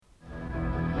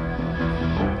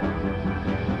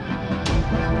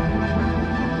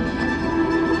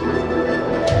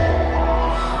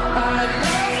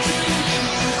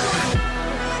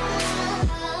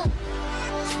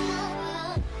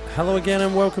Hello again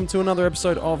and welcome to another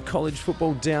episode of College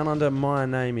Football Down Under. My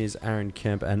name is Aaron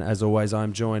Kemp and as always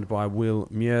I'm joined by Will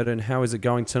Muirden. How is it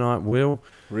going tonight, Will?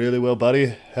 Really well,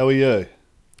 buddy. How are you?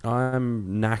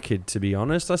 I'm knackered, to be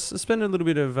honest. I spent a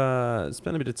bit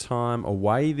of time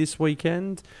away this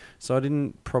weekend, so I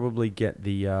didn't probably get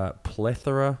the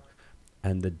plethora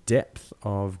and the depth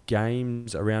of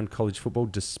games around college football,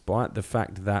 despite the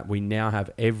fact that we now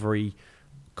have every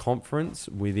conference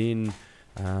within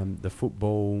the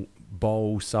football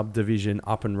bowl subdivision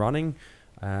up and running.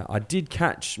 I did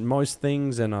catch most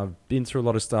things and I've been through a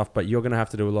lot of stuff, but you're going to have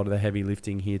to do a lot of the heavy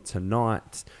lifting here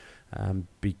tonight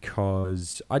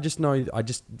because I just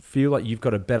feel like you've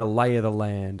got a better lay of the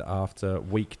land after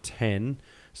week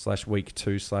 10/week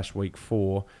 2/week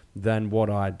 4 than what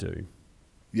I do.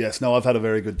 Yes, no, I've had a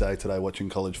very good day today watching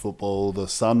college football. The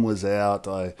sun was out.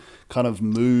 I kind of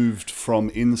moved from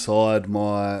inside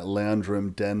my lounge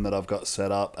room den that I've got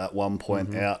set up at one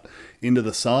point out into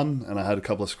the sun, and I had a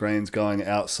couple of screens going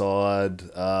outside,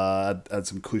 had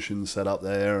some cushions set up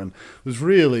there, and was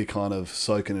really kind of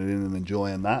soaking it in and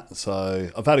enjoying that.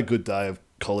 So I've had a good day of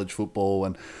college football,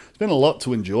 and it's been a lot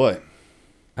to enjoy.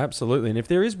 Absolutely. And if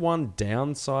there is one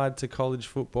downside to college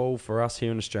football for us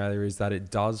here in Australia is that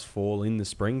it does fall in the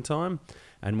springtime.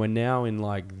 And we're now in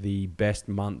like the best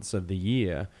months of the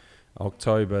year,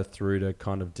 October through to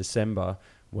kind of December,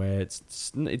 where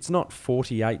it's not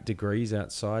 48 degrees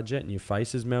outside yet and your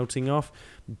face is melting off,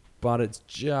 but it's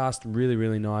just really,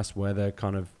 really nice weather,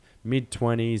 kind of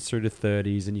mid-20s through to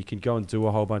 30s, and you can go and do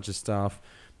a whole bunch of stuff.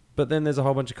 But then there's a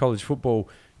whole bunch of college football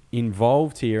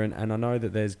involved here, and I know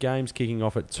that there's games kicking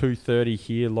off at 2:30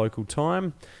 here local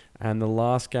time, and the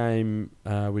last game,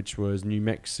 which was New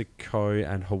Mexico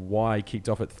and Hawaii, kicked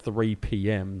off at 3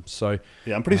 p.m. So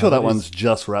yeah, I'm pretty sure that one's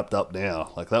just wrapped up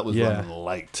now. Like that was running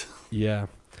late. Yeah.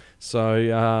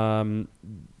 So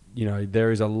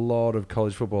there is a lot of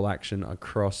college football action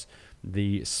across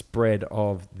the spread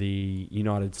of the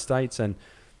United States, and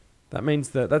that means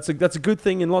that's a good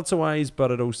thing in lots of ways,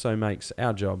 but it also makes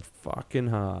our job fucking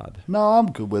hard. No,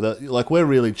 I'm good with it. Like, we're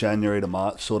really January to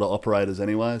March sort of operators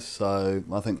anyways, so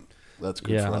I think that's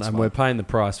good for us. Yeah, and we're paying the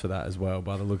price for that as well,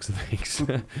 by the looks of things.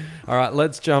 All right,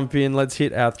 let's jump in. Let's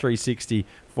hit our 360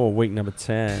 for week number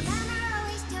 10.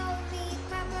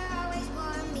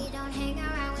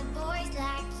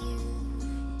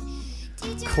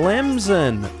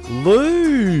 Clemson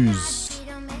lose.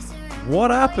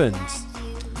 What happened?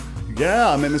 Yeah,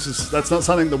 I mean, that's not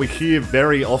something that we hear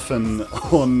very often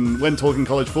when talking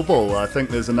college football. I think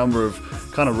there's a number of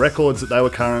kind of records that they were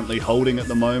currently holding at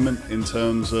the moment in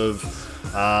terms of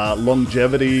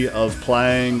longevity of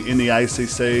playing in the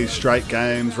ACC, straight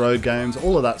games, road games,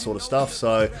 all of that sort of stuff.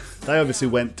 So they obviously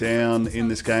went down in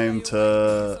this game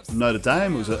to Notre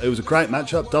Dame. It was a great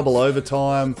matchup, double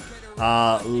overtime.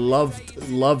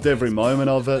 Loved every moment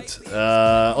of it.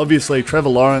 Obviously, Trevor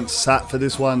Lawrence sat for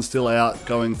this one, still out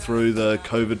going through the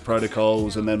COVID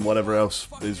protocols and then whatever else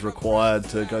is required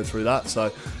to go through that.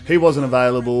 So he wasn't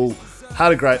available.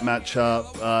 Had a great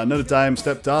matchup. Notre Dame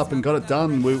stepped up and got it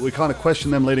done. We kind of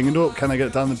questioned them leading into it. Can they get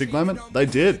it done in the big moment? They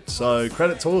did. So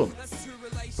credit to them.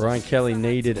 Brian Kelly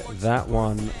needed that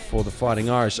one for the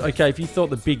Fighting Irish. Okay, if you thought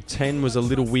the Big Ten was a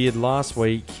little weird last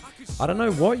week, I don't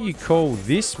know what you call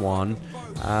this one.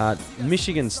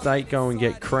 Michigan State go and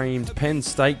get creamed. Penn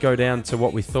State go down to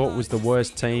what we thought was the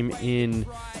worst team in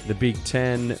the Big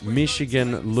Ten.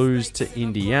 Michigan lose to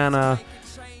Indiana.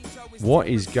 What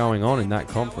is going on in that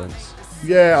conference?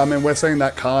 Yeah, I mean, we're seeing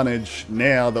that carnage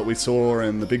now that we saw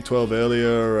in the Big 12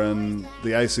 earlier, and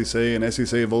the ACC and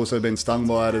SEC have also been stung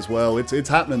by it as well. It's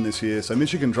happening this year. So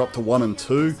Michigan dropped to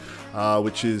 1-2,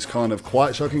 which is kind of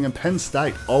quite shocking. And Penn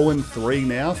State 0-3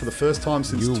 now for the first time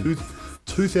since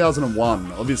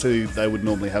 2001. Obviously, they would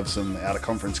normally have some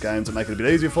out-of-conference games that make it a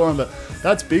bit easier for them, but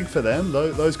that's big for them.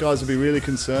 Those guys would be really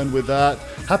concerned with that.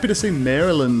 Happy to see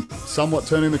Maryland somewhat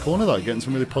turning the corner, though, getting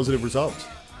some really positive results.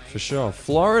 For sure.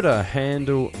 Florida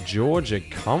handle Georgia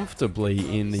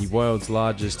comfortably in the world's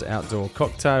largest outdoor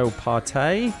cocktail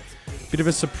party. Bit of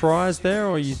a surprise there,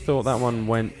 or you thought that one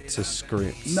went to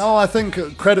script? No, I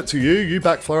think credit to you. You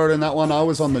backed Florida in that one. I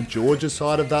was on the Georgia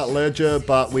side of that ledger,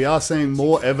 but we are seeing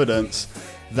more evidence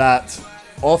that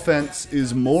offense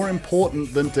is more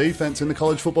important than defense in the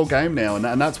college football game now,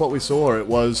 and that's what we saw. It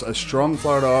was a strong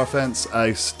Florida offense,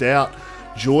 a stout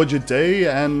Georgia D,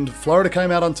 and Florida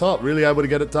came out on top, really able to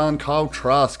get it done. Kyle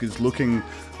Trask is looking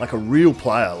like a real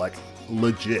player, like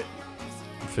legit.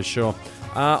 For sure.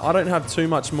 I don't have too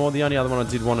much more. The only other one I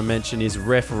did want to mention is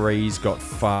referees got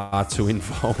far too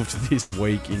involved this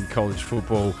week in college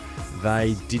football.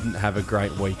 They didn't have a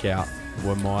great week out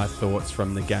were my thoughts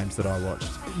from the games that I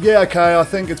watched. Yeah, okay. I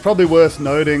think it's probably worth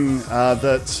noting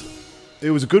that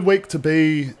it was a good week to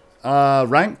be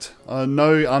ranked.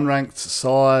 No unranked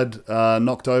side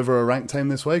knocked over a ranked team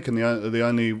this week, and the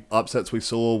only upsets we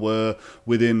saw were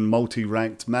within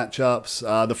multi-ranked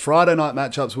matchups. The Friday night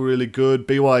matchups were really good.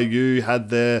 BYU had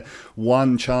their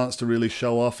one chance to really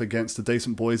show off against a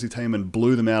decent Boise team and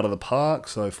blew them out of the park,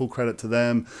 so full credit to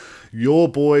them. Your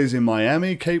boys in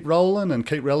Miami keep rolling and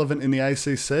keep relevant in the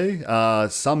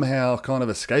ACC, somehow kind of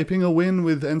escaping a win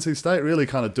with NC State, really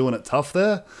kind of doing it tough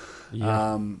there.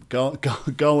 Yeah.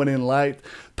 Going in late.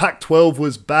 Pac-12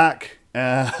 was back,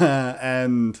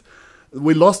 and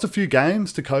we lost a few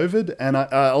games to COVID, and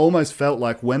I almost felt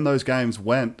like when those games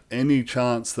went, any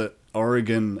chance that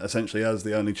Oregon essentially has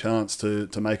the only chance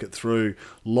to make it through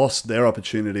lost their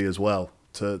opportunity as well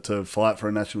to fight for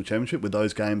a national championship with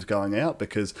those games going out,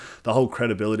 because the whole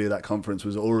credibility of that conference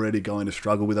was already going to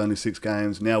struggle with only 6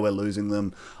 games. Now we're losing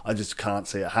them. I just can't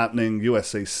see it happening.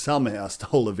 USC somehow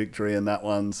stole a victory in that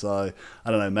one, so I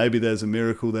don't know, maybe there's a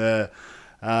miracle there.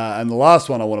 And the last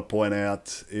one I want to point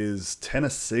out is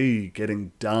Tennessee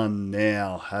getting done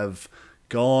now, have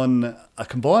gone a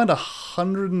combined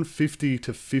 150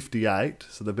 to 58,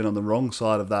 so they've been on the wrong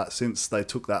side of that since they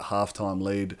took that halftime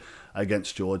lead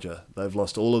against Georgia. They've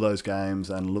lost all of those games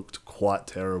and looked quite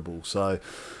terrible. So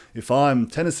if I'm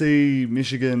Tennessee,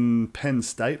 Michigan, Penn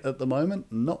State at the moment,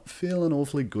 not feeling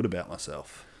awfully good about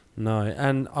myself. No,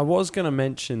 and I was going to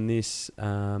mention this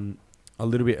a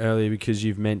little bit earlier because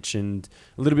you've mentioned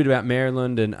a little bit about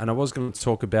Maryland, and I was going to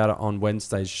talk about it on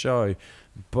Wednesday's show.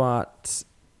 But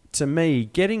to me,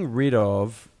 getting rid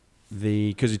of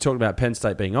because you talked about Penn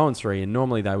State being 0-3, and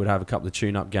normally they would have a couple of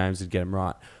tune-up games to get them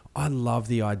right. I love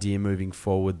the idea moving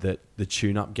forward that the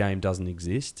tune-up game doesn't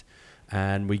exist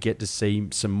and we get to see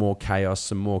some more chaos,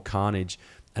 some more carnage.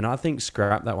 And I think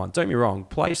scrap that one. Don't get me wrong,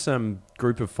 play some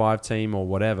group of 5 team or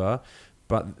whatever,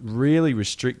 but really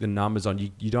restrict the numbers on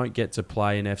you. You don't get to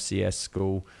play an FCS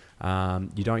school.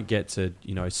 You don't get to,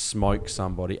 smoke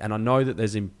somebody. And I know that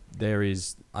there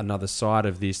is another side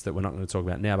of this that we're not going to talk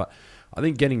about now, but I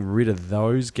think getting rid of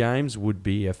those games would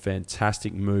be a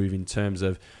fantastic move in terms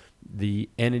of the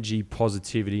energy,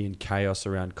 positivity, and chaos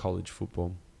around college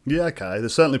football. Yeah, okay.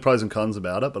 There's certainly pros and cons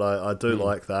about it, but I do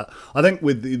like that. I think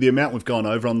with the amount we've gone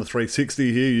over on the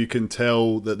 360 here, you can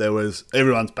tell that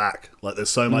everyone's back. Like, there's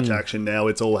so much action now.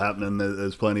 It's all happening.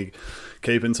 There's plenty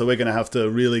keeping. So we're going to have to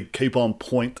really keep on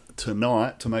point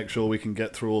tonight to make sure we can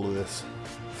get through all of this.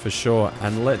 For sure.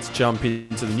 And let's jump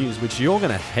into the news, which you're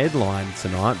going to headline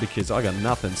tonight because I got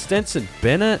nothing. Stetson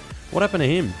Bennett, what happened to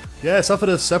him? Yeah, suffered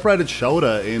a separated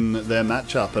shoulder in their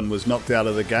matchup and was knocked out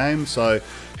of the game. So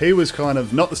he was kind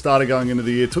of not the starter going into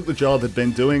the year, took the job, had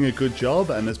been doing a good job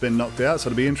and has been knocked out. So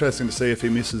it'll be interesting to see if he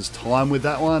misses time with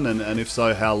that one and if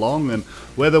so, how long, and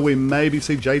whether we maybe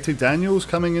see JT Daniels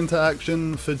coming into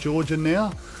action for Georgia now.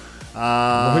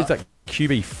 Who's that?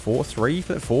 QB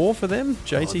 4 for them?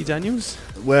 JT Daniels?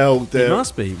 Well, it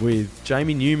must be with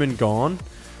Jamie Newman gone.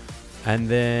 And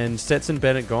then Stetson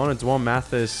Bennett gone and Dwan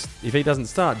Mathis, if he doesn't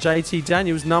start, JT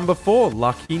Daniels, number 4.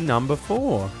 Lucky number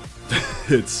 4.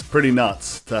 It's pretty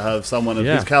nuts to have someone of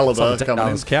his caliber coming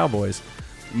in. Cowboys.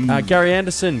 Gary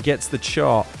Anderson gets the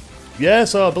chop. Yeah,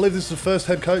 so I believe this is the first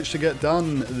head coach to get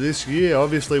done this year.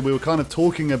 Obviously, we were kind of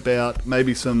talking about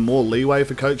maybe some more leeway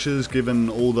for coaches given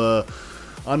all the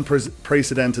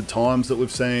unprecedented times that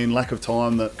we've seen, lack of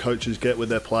time that coaches get with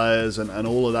their players and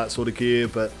all of that sort of gear,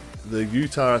 but the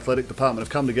Utah Athletic Department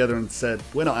have come together and said,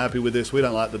 we're not happy with this, we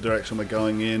don't like the direction we're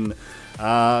going in,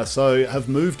 so have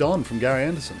moved on from Gary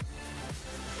Anderson.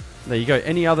 There you go.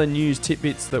 Any other news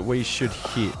tidbits that we should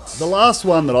hit? The last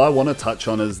one that I want to touch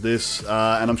on is this,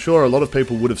 and I'm sure a lot of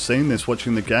people would have seen this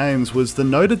watching the games, was the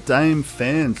Notre Dame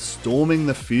fans storming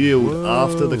the field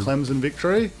after the Clemson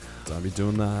victory. Don't be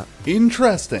doing that.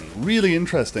 Interesting, really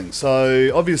interesting.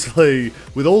 So obviously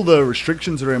with all the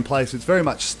restrictions that are in place, it's very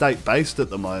much state-based at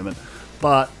the moment.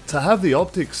 But to have the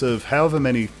optics of however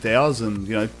many thousand,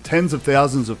 tens of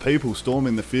thousands of people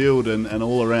storming the field and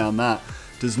all around that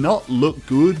does not look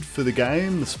good for the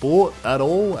game, the sport at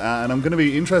all. And I'm going to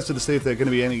be interested to see if there are going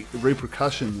to be any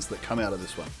repercussions that come out of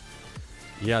this one.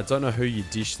 Yeah, I don't know who you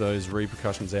dish those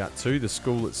repercussions out to. The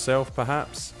school itself,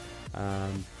 perhaps.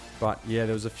 But yeah,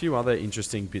 there was a few other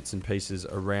interesting bits and pieces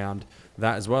around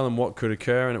that as well and what could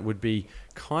occur. And it would be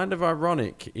kind of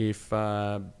ironic if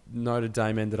Notre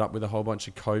Dame ended up with a whole bunch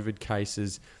of COVID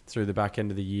cases through the back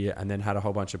end of the year and then had a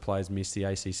whole bunch of players miss the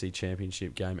ACC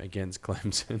championship game against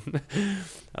Clemson.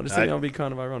 I just think that would be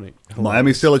kind of ironic.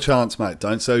 Miami's still a chance, mate.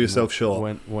 Don't sell yourself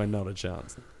short. We're not a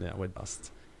chance. Yeah, we're bust.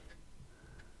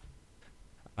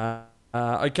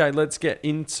 Okay, let's get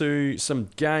into some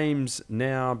games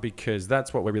now because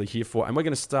that's what we're really here for. And we're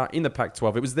going to start in the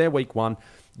Pac-12. It was their week one.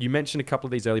 You mentioned a couple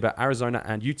of these earlier, but Arizona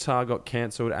and Utah got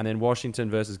cancelled, and then Washington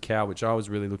versus Cal, which I was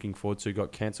really looking forward to,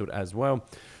 got cancelled as well.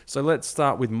 So let's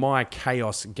start with my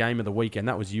chaos game of the week, and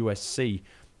that was USC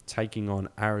taking on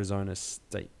Arizona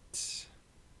State.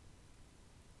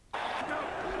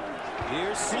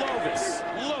 Here's Slovis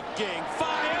looking,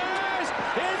 fires,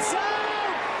 it's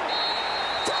out!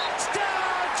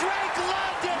 Touchdown, Drake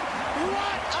London!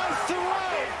 What a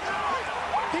throw!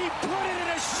 He put it in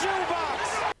a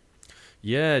shoebox!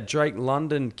 Yeah, Drake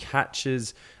London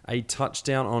catches a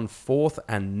touchdown on 4th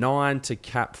and 9 to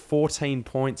cap 14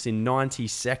 points in 90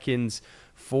 seconds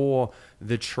for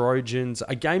the Trojans.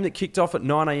 A game that kicked off at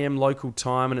 9 a.m. local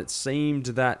time, and it seemed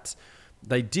that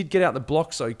they did get out the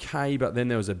blocks okay, but then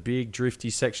there was a big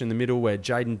drifty section in the middle where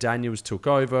Jaden Daniels took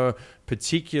over,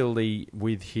 particularly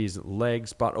with his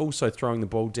legs, but also throwing the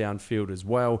ball downfield as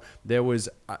well. There was,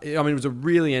 it was a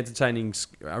really entertaining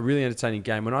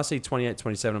game. When I see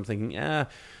 28-27, I'm thinking,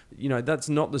 that's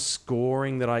not the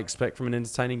scoring that I expect from an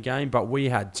entertaining game, but we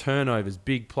had turnovers,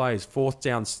 big plays, 4th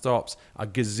down stops, a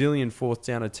gazillion 4th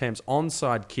down attempts,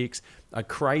 onside kicks, a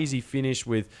crazy finish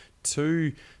with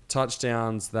 2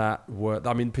 touchdowns that were,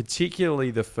 particularly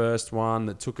the first one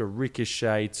that took a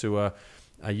ricochet to a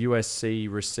USC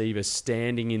receiver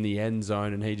standing in the end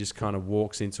zone, and he just kind of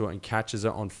walks into it and catches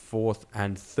it on 4th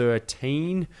and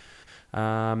 13.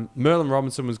 Merlin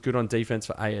Robinson was good on defense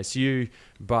for ASU,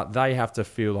 but they have to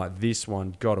feel like this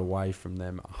one got away from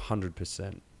them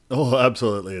 100%. Oh,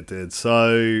 absolutely it did.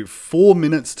 So 4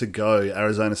 minutes to go.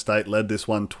 Arizona State led this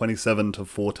one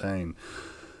 27-14.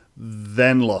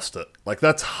 Then lost it. Like,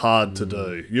 that's hard to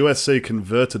do. USC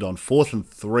converted on 4th and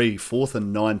 3, 4th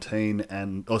and 19,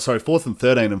 4th and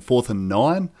 13 and 4th and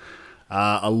 9.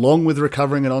 Along with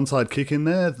recovering an onside kick in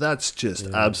there, that's just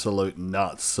absolute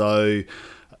nuts. So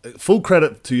full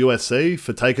credit to USC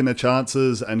for taking their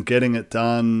chances and getting it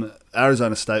done.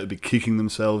 Arizona State would be kicking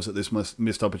themselves at this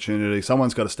missed opportunity.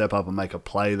 Someone's got to step up and make a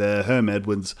play there. Herm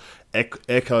Edwards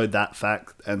echoed that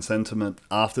fact and sentiment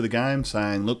after the game,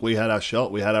 saying, look, we had our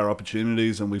shot, we had our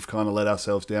opportunities, and we've kind of let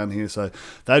ourselves down here. So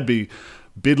they'd be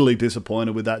bitterly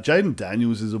disappointed with that. Jaden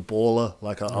Daniels is a baller.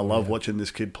 Like, I love watching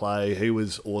this kid play. He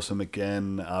was awesome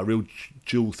again. A real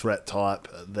dual threat type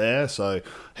there. So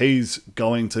he's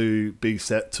going to be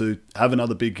set to have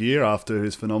another big year after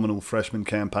his phenomenal freshman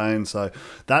campaign. So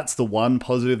that's the one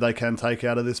positive they can take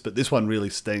out of this. But this one really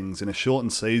stings. In a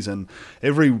shortened season,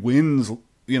 every win's,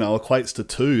 equates to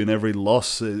 2, and every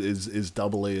loss is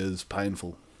doubly as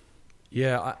painful.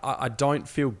 Yeah, I don't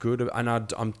feel good, and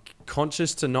I'm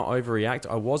conscious to not overreact.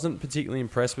 I wasn't particularly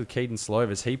impressed with Keaton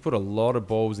Slovis. He put a lot of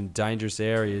balls in dangerous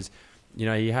areas.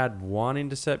 He had 1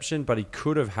 interception, but he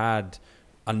could have had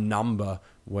a number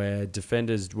where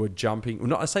defenders were jumping. Well,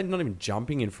 not even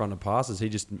jumping in front of passes. He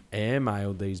just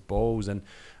airmailed these balls, and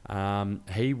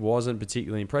he wasn't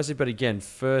particularly impressive. But again,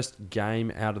 first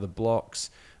game out of the blocks.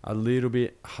 A little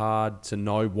bit hard to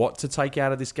know what to take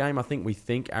out of this game. I think we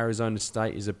think Arizona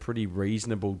State is a pretty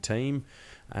reasonable team,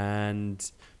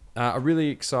 and a really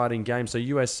exciting game. So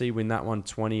USC win that one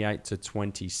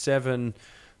 28-27.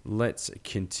 Let's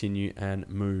continue and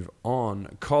move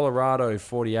on. Colorado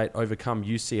 48 overcome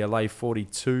UCLA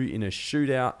 42 in a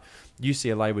shootout.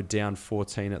 UCLA were down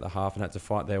 14 at the half and had to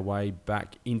fight their way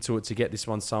back into it to get this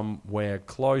one somewhere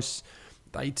close.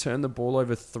 They turned the ball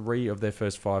over 3 of their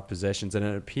first 5 possessions, and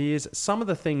it appears some of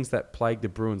the things that plagued the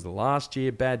Bruins last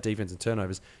year, bad defense and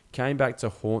turnovers, came back to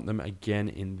haunt them again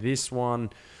in this one.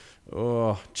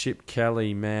 Oh, Chip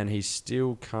Kelly, man, he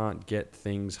still can't get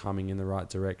things humming in the right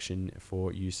direction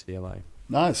for UCLA.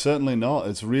 No, certainly not.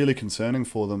 It's really concerning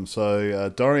for them. So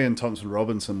Dorian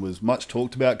Thompson-Robinson was much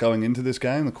talked about going into this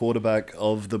game, the quarterback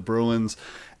of the Bruins,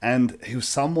 and he was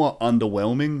somewhat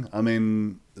underwhelming. I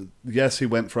mean, yes, he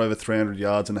went for over 300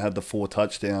 yards and had the 4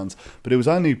 touchdowns, but he was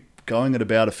only going at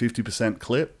about a 50%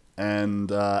 clip and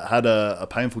had a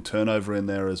painful turnover in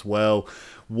there as well.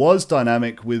 Was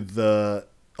dynamic with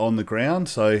on the ground,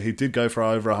 so he did go for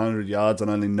over 100 yards on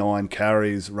only 9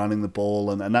 carries running the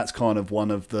ball, and that's kind of one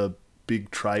of the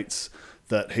big traits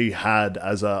that he had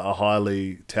as a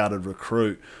highly touted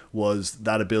recruit, was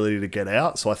that ability to get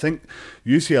out. So I think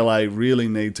UCLA really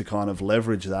need to kind of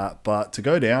leverage that. But to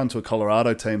go down to a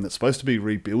Colorado team that's supposed to be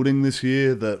rebuilding this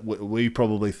year, that we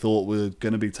probably thought were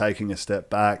going to be taking a step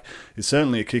back, is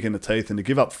certainly a kick in the teeth. And to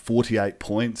give up 48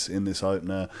 points in this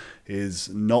opener is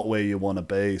not where you want to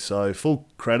be. So full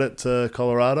credit to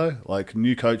Colorado, like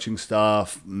new coaching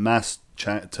staff, mass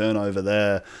turnover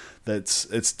there.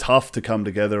 It's tough to come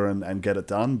together and get it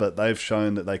done, but they've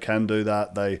shown that they can do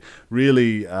that. They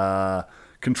really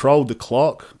controlled the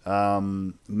clock,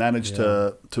 managed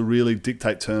to really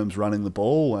dictate terms running the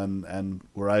ball, and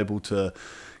were able to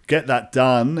get that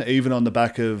done, even on the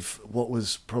back of what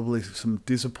was probably some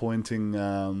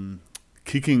disappointing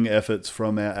kicking efforts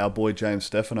from our boy James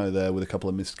Stefano there with a couple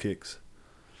of missed kicks.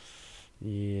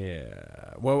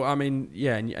 Yeah. Well, I mean,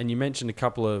 yeah, and you mentioned a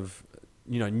couple of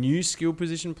new skill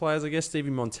position players. I guess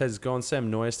Stevie Montez is gone. Sam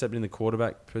Neuer stepped in the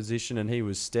quarterback position, and he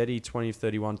was steady, 20 of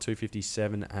 31,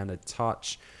 257 and a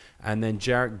touch. And then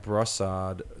Jarek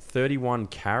Brossard, 31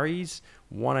 carries,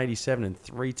 187 and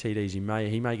 3 TDs.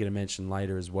 He may get a mention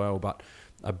later as well, but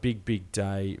a big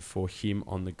day for him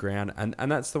on the ground.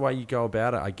 And that's the way you go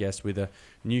about it, I guess, with a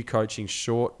new coaching,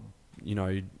 short,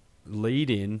 lead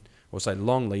in, or say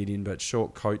long lead in, but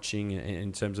short coaching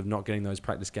in terms of not getting those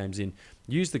practice games in.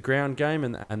 Use the ground game,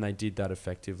 and they did that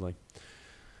effectively.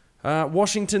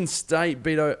 Washington State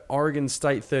beat Oregon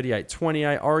State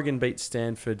 38-28. Oregon beat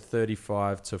Stanford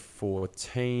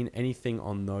 35-14. Anything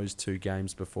on those two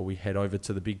games before we head over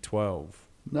to the Big 12?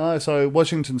 No, so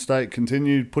Washington State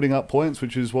continued putting up points,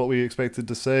 which is what we expected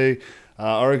to see.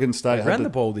 Oregon State they ran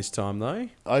the ball this time, though.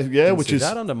 Which is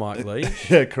that under Mike Lee.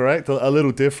 Yeah, correct. A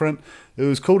little different. It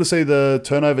was cool to see the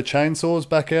turnover chainsaws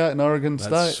back out in Oregon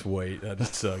State. That's sweet.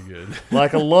 That's so good.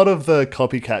 Like, a lot of the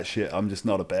copycat shit I'm just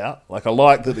not about. Like, I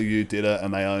like that the U did it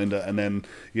and they owned it, and then,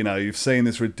 you've seen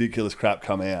this ridiculous crap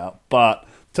come out. But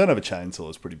turnover chainsaw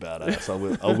is pretty badass. I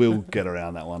will get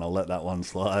around that one. I'll let that one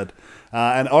slide.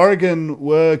 And Oregon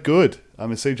were good. I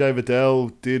mean, CJ Vidal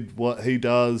did what he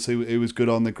does. He was good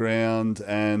on the ground,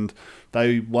 and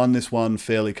they won this one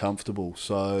fairly comfortable.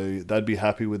 So they'd be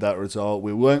happy with that result.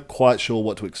 We weren't quite sure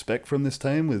what to expect from this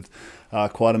team with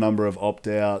quite a number of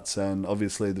opt-outs and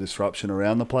obviously the disruption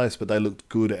around the place, but they looked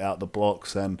good out the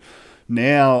blocks, and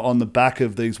now on the back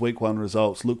of these week one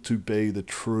results look to be the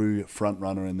true front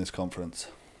runner in this conference.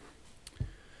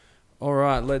 All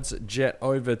right, let's jet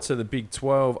over to the Big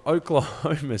 12.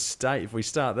 Oklahoma State, if we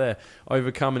start there,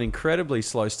 overcome an incredibly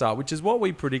slow start, which is what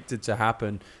we predicted to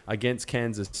happen against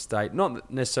Kansas State.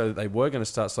 Not necessarily that they were going to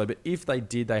start slow, but if they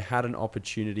did, they had an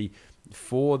opportunity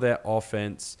for their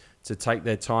offense to take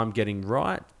their time getting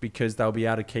right, because they'll be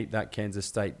able to keep that Kansas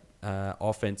State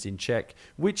offense in check,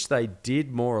 which they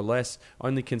did more or less,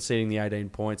 only conceding the 18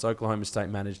 points. Oklahoma State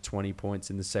managed 20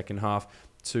 points in the second half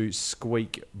to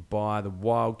squeak by the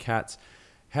Wildcats.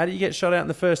 How do you get shut out in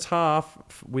the first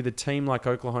half with a team like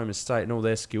Oklahoma State and all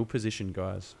their skill position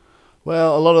guys?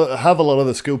 Well, a lot of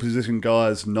the skill position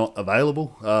guys not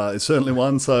available. It's certainly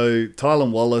one. So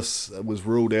Tylan Wallace was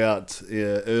ruled out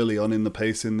early on in the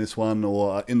piece in this one,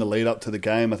 or in the lead up to the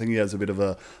game. I think he has a bit of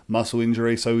a muscle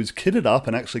injury, so he was kitted up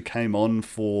and actually came on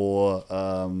for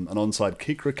an onside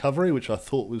kick recovery, which I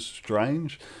thought was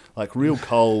strange. Like, real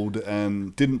cold,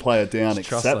 and didn't play it down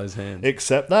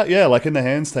except that. Yeah, like in the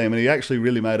hands team. And he actually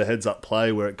really made a heads-up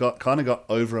play where it got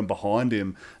over and behind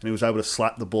him, and he was able to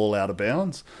slap the ball out of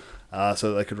bounds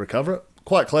so that they could recover it.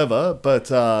 Quite clever, but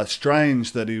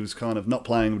strange that he was kind of not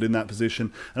playing within that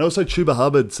position. And also Chuba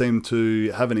Hubbard seemed to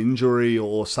have an injury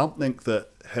or something that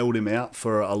held him out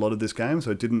for a lot of this game,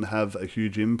 so it didn't have a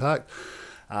huge impact.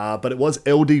 But it was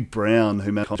LD Brown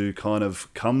who managed to kind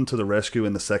of come to the rescue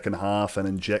in the second half and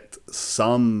inject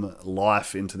some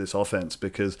life into this offense,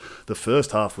 because the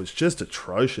first half was just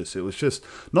atrocious. It was just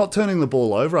not turning the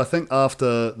ball over. I think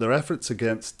after their efforts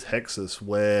against Texas,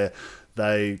 where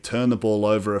they turned the ball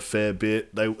over a fair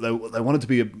bit, they wanted to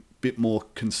be a bit more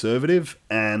conservative,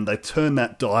 and they turned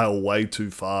that dial way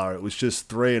too far. It was just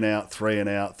 3 and out, 3 and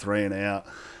out, 3 and out.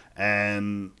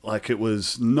 And it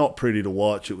was not pretty to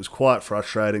watch. It was quite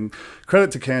frustrating. Credit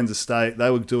to Kansas State.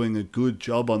 They were doing a good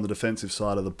job on the defensive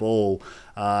side of the ball.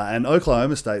 And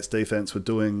Oklahoma State's defense were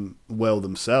doing well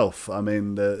themselves. I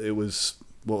mean, it was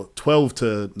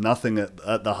 12-0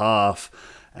 at the half.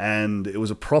 And it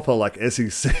was a proper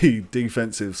SEC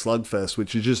defensive slugfest,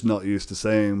 which you're just not used to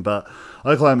seeing. But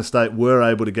Oklahoma State were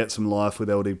able to get some life with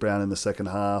LD Brown in the second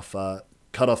half.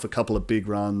 Cut off a couple of big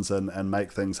runs and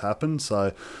make things happen.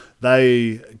 So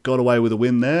they got away with a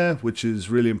win there, which is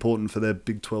really important for their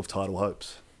Big 12 title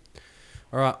hopes.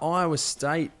 All right, Iowa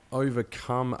State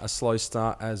overcome a slow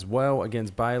start as well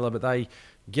against Baylor, but they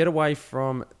get away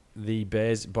from the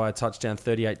Bears by a touchdown,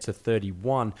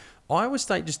 38-31. Iowa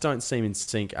State just don't seem in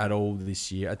sync at all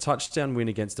this year. A touchdown win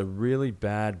against a really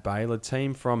bad Baylor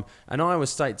team from an Iowa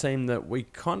State team that we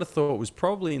kind of thought was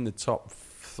probably in the top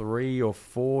 3 or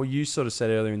 4. You sort of said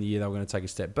earlier in the year they were going to take a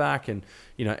step back, and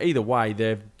either way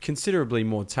they're considerably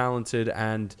more talented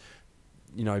and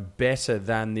better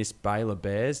than this Baylor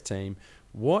Bears team.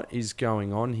 What is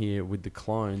going on here with the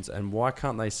Clones, and why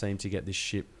can't they seem to get this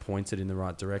ship pointed in the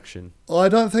right direction? I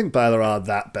don't think Baylor are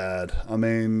that bad. I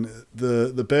mean,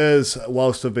 the Bears,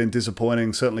 whilst have been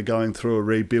disappointing, certainly going through a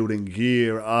rebuilding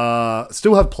year,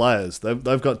 still have players.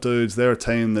 They've got dudes. They're a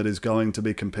team that is going to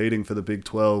be competing for the Big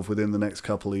 12 within the next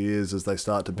couple of years as they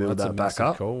start to build that back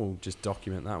up. Call. We'll just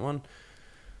document that one.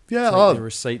 Yeah, Take the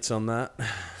receipts on that.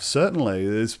 Certainly.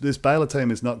 This Baylor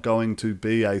team is not going to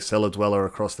be a cellar dweller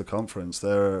across the conference.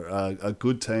 They're a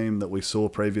good team that we saw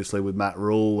previously with Matt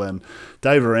Rule, and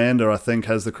Dave Aranda, I think,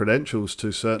 has the credentials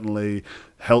to certainly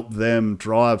help them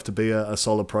drive to be a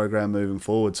solid program moving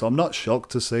forward. So I'm not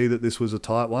shocked to see that this was a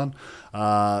tight one.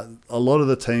 A lot of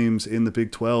the teams in the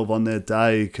Big 12 on their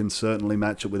day can certainly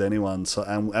match it with anyone. So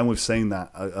and we've seen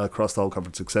that across the whole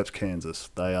conference except Kansas.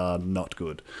 They are not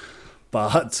good.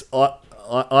 But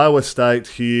Iowa State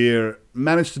here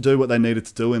managed to do what they needed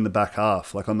to do in the back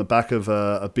half. Like on the back of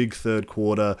a big third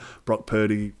quarter, Brock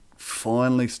Purdy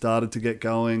finally started to get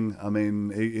going. I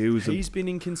mean, he's been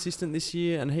inconsistent this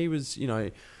year, and he was,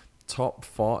 top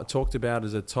five, talked about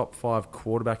as a top 5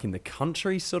 quarterback in the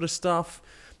country sort of stuff.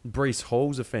 Breece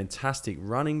Hall's a fantastic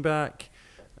running back.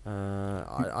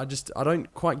 I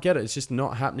don't quite get it. It's just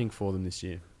not happening for them this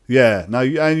year. Yeah, no,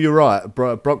 and you're right.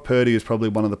 Brock Purdy is probably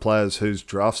one of the players whose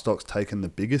draft stock's taken the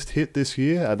biggest hit this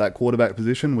year at that quarterback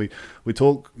position. We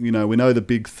talk, we know the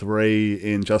big 3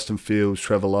 in Justin Fields,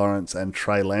 Trevor Lawrence, and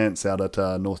Trey Lance out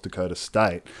at North Dakota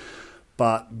State.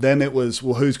 But then it was,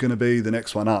 well, who's going to be the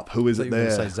next one up? Who is it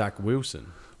there? Say Zach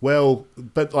Wilson. Well,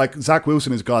 but like Zach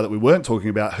Wilson is a guy that we weren't talking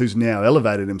about who's now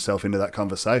elevated himself into that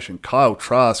conversation. Kyle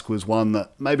Trask was one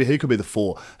that maybe he could be the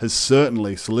 4, has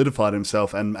certainly solidified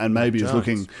himself and maybe is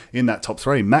looking in that top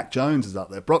 3. Mac Jones is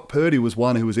up there. Brock Purdy was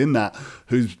one who was in that,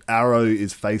 whose arrow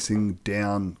is facing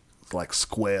down like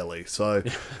squarely. So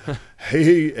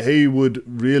he would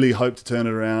really hope to turn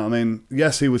it around. I mean,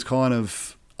 yes, he was kind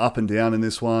of up and down in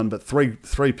this one, but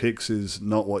three picks is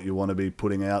not what you want to be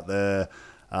putting out there.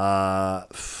 Iowa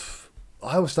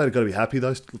State have got to be happy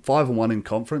though. 5-1 in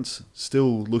conference,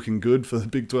 still looking good for the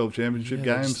Big 12 championship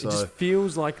game. It just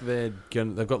feels like they've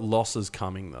got losses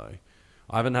coming though.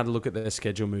 I haven't had a look at their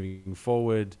schedule moving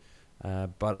forward,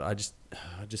 but it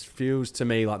just feels to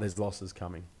me like there's losses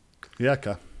coming. Yeah,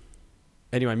 okay.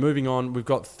 Anyway, moving on, we've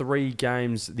got 3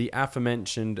 games. The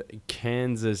aforementioned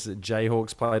Kansas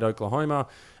Jayhawks played Oklahoma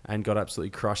and got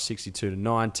absolutely crushed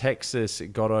 62-9. Texas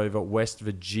got over West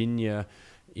Virginia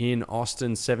in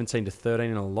Austin 17-13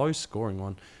 in a low-scoring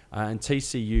one. And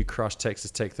TCU crushed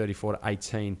Texas Tech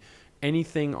 34-18.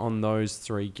 Anything on those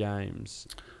 3 games?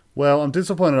 Well, I'm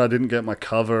disappointed I didn't get my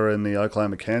cover in the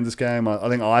Oklahoma-Kansas game. I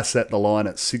think I set the line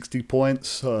at 60 points,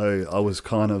 so I was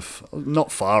kind of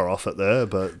not far off it there,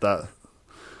 but that...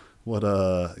 What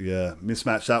a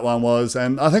mismatch that one was.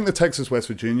 And I think the Texas-West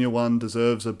Virginia one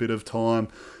deserves a bit of time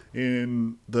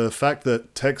in the fact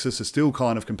that Texas is still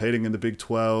kind of competing in the Big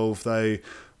 12. They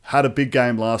had a big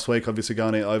game last week, obviously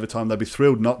going into overtime. They'd be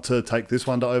thrilled not to take this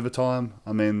one to overtime.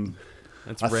 I mean...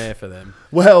 That's rare for them.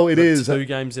 Well, it is. 2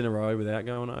 games in a row without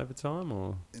going to overtime?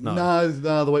 Or No,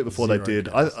 the week before they did.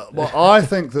 I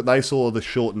think that they saw the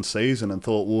shortened season and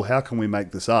thought, well, how can we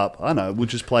make this up? I know, we'll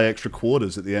just play extra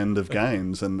quarters at the end of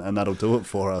games and that'll do it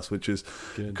for us, which is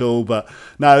cool. But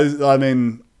no, I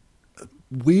mean,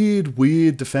 weird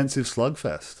defensive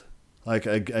slugfest. Like,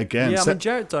 again... Yeah, I mean,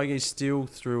 Jarrett Doege still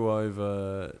threw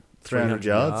over 300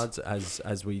 yards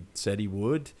as we said he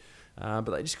would.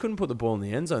 But they just couldn't put the ball in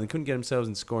the end zone. They couldn't get themselves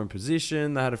in scoring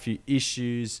position. They had a few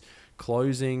issues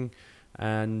closing,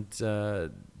 and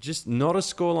just not a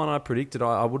scoreline I predicted.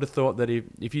 I would have thought that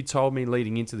if you told me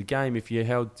leading into the game, if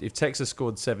Texas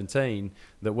scored 17,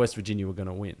 that West Virginia were going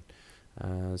to win.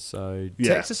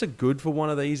 Texas are good for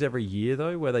one of these every year,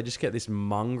 though, where they just get this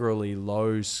mongrelly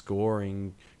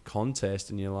low-scoring contest,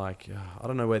 and you're like, I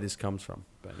don't know where this comes from.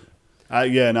 But anyway.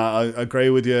 I agree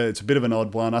with you. It's a bit of an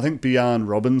odd one. I think Bijan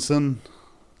Robinson,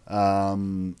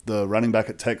 the running back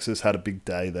at Texas, had a big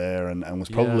day there and was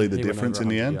probably the difference in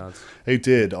the end. Yards. He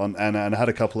did, and had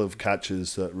a couple of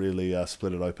catches that really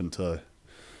split it open too.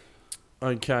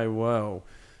 Okay, well,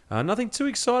 nothing too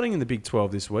exciting in the Big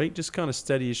 12 this week. Just kind of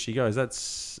steady as she goes.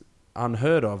 That's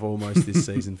unheard of almost this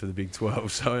season for the Big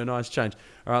 12, so a nice change.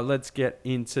 All right, let's get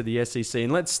into the SEC.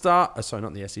 And let's start...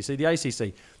 not the SEC, the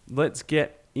ACC. Let's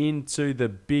get into the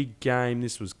big game.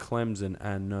 This was Clemson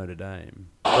and Notre Dame.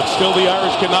 But still the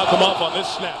Irish can knock them off on this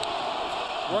snap.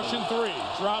 Russian 3,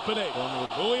 dropping 8.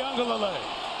 Uiagalelei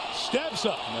steps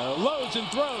up, loads and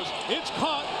throws. It's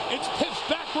caught. It's pitched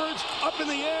backwards, up in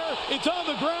the air. It's on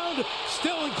the ground,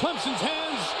 still in Clemson's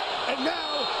hands. And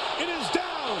now it is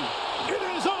down. It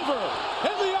is over.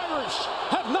 And the Irish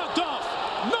have knocked off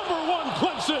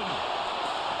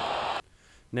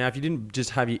Now, if you didn't just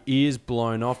have your ears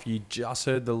blown off, you just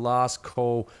heard the last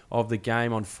call of the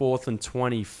game on 4th and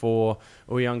 24.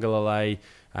 Uiagalelei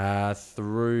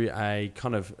threw a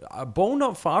kind of a ball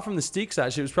not far from the sticks,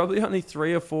 actually. It was probably only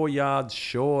 3 or 4 yards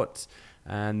short.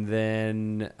 And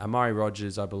then Amari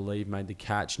Rogers, I believe, made the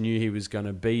catch, knew he was going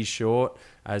to be short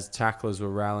as tacklers were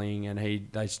rallying, and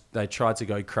they tried to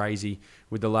go crazy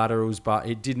with the laterals, but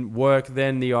it didn't work.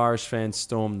 Then the Irish fans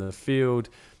stormed the field,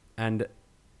 and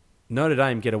Notre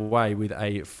Dame get away with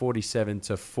a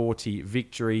 47-40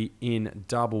 victory in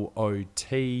double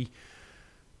OT.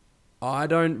 I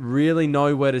don't really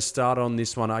know where to start on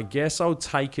this one. I guess I'll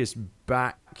take us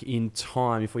back in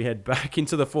time. If we head back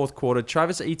into the fourth quarter,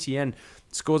 Travis Etienne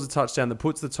scores a touchdown that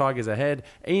puts the Tigers ahead.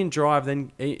 Ian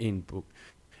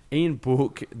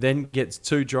Book then gets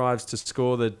 2 drives to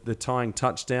score the tying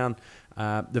touchdown.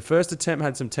 The first attempt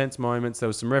had some tense moments. There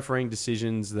was some refereeing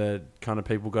decisions that kind of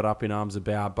people got up in arms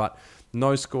about, but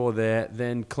no score there.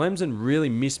 Then Clemson really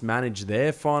mismanaged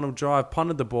their final drive,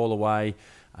 punted the ball away,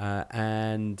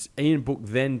 and Ian Book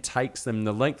then takes them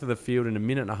the length of the field in a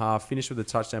minute and a half, finished with a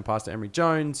touchdown pass to Emory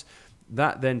Jones.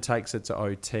 That then takes it to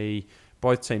OT.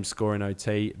 Both teams score in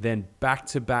OT. Then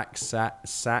back-to-back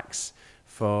sacks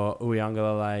for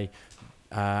Uiagalelei,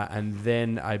 and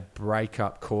then a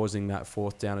breakup causing that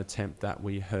 4th down attempt that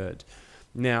we heard.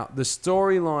 Now, the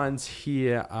storylines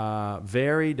here are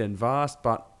varied and vast,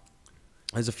 but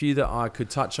there's a few that I could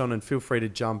touch on, and feel free to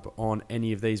jump on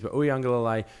any of these. But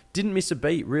Uiagalelei didn't miss a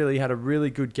beat, really. Had a really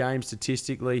good game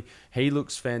statistically. He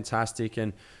looks fantastic.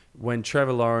 And when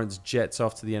Trevor Lawrence jets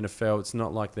off to the NFL, it's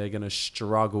not like they're going to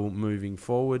struggle moving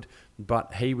forward.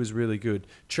 But he was really good.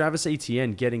 Travis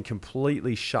Etienne getting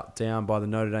completely shut down by the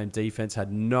Notre Dame defense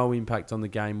had no impact on the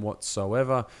game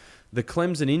whatsoever. The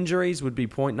Clemson injuries would be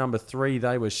point number 3.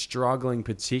 They were struggling,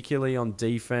 particularly on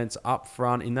defense, up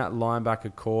front in that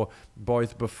linebacker core,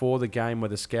 both before the game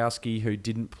with Oskowski, who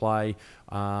didn't play,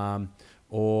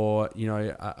 or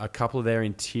a couple of their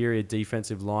interior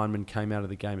defensive linemen came out of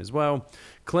the game as well.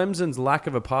 Clemson's lack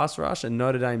of a pass rush and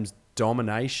Notre Dame's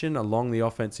domination along the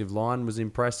offensive line was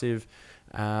impressive.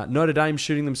 Notre Dame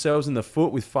shooting themselves in the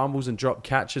foot with fumbles and drop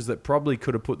catches that probably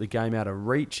could have put the game out of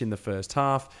reach in the first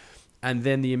half. And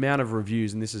then the amount of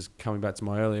reviews, and this is coming back to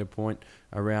my earlier point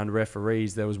around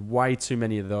referees, there was way too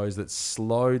many of those that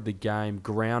slowed the game,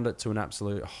 ground it to an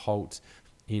absolute halt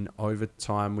in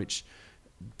overtime, which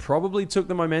probably took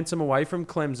the momentum away from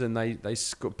Clemson.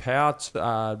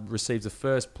 Power receives the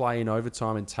first play in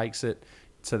overtime and takes it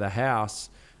to the house,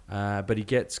 but he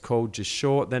gets called just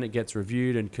short. Then it gets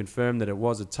reviewed and confirmed that it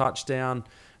was a touchdown.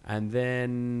 And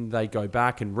then they go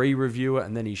back and re-review it,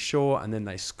 and then he's short, and then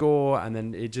they score, and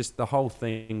then the whole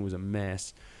thing was a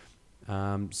mess.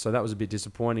 So that was a bit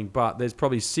disappointing, but there's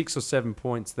probably 6 or 7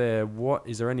 points there.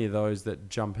 Is there any of those that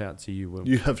jump out to you, Will?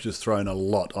 You have just thrown a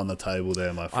lot on the table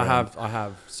there, my friend. I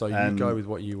have. So you go with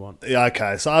what you want. Yeah,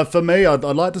 okay. So for me, I'd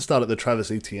like to start at the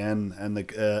Travis Etienne and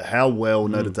how well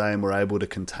Notre Dame were able to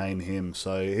contain him.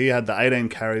 So he had the 18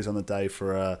 carries on the day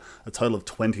for a total of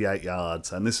 28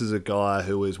 yards. And this is a guy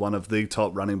who is one of the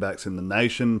top running backs in the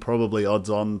nation, probably odds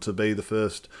on to be the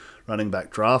first running back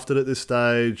drafted at this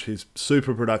stage. He's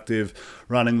super productive,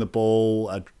 running the ball,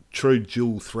 a true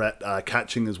dual threat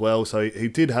catching as well. So he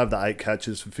did have the 8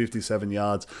 catches for 57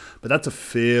 yards, but that's a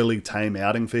fairly tame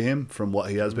outing for him from what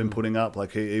he has been putting up.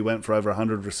 Like he went for over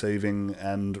 100 receiving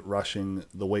and rushing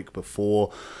the week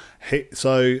before.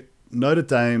 So Notre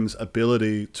Dame's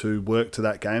ability to work to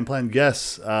that game plan,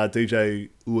 yes, DJ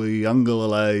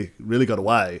Uiagalelei really got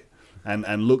away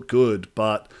and looked good,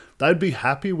 but they'd be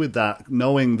happy with that,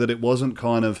 knowing that it wasn't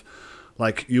kind of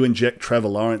like you inject Trevor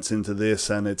Lawrence into this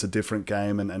and it's a different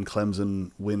game and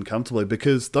Clemson win comfortably,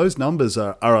 because those numbers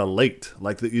are elite.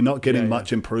 Like that, you're not getting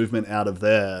much improvement out of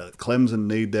there. Clemson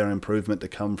need their improvement to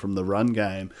come from the run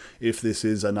game if this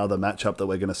is another matchup that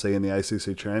we're going to see in the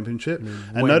ACC Championship.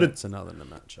 It's another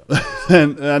matchup.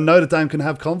 and Notre Dame can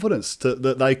have confidence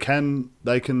that they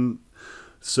can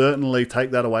certainly take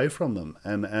that away from them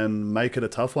and make it a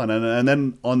tough one. And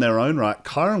then on their own right,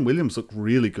 Kyron Williams looked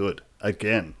really good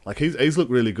again. Like he's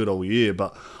looked really good all year,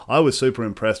 but I was super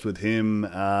impressed with him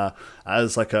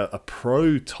as like a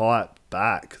pro type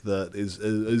back that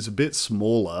is a bit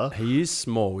smaller. He is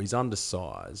small. He's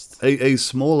undersized. He's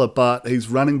smaller, but he's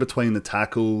running between the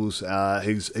tackles.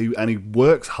 He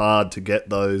works hard to get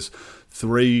those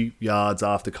 3 yards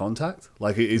after contact.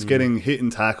 Like, he's getting hit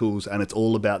and tackles, and it's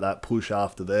all about that push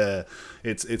after there.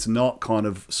 It's not kind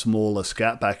of smaller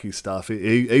scat backy stuff.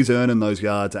 He's earning those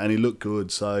yards, and he looked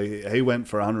good. So he went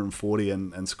for 140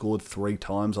 and scored 3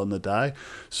 times on the day.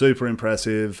 Super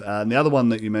impressive. And the other one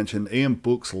that you mentioned, Ian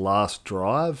Book's last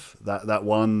drive, that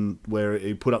one where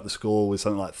he put up the score with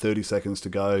something like 30 seconds to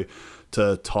go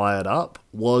to tie it up,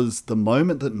 was the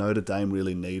moment that Notre Dame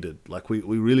really needed. Like, we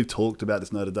really talked about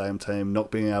this Notre Dame team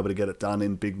not being able to get it done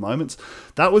in big moments.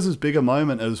 That was as big a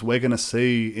moment as we're going to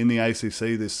see in the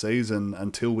ACC this season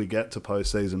until we get to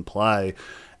postseason play.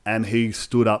 And he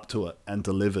stood up to it and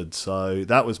delivered. So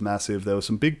that was massive. There were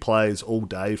some big plays all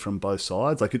day from both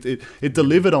sides. Like, it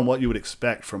delivered on what you would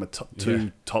expect from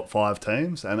two top 5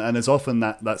 teams. And as often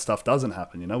that stuff doesn't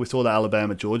happen. You know, we saw the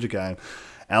Alabama-Georgia game.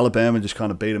 Alabama just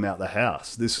kind of beat them out the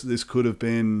house. This could have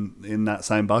been in that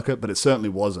same bucket, but it certainly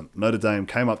wasn't. Notre Dame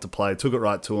came up to play, took it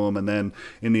right to them, and then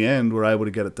in the end were able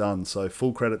to get it done. So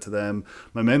full credit to them.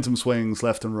 Momentum swings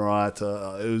left and right.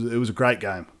 It was a great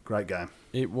game. Great game.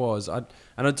 It was. And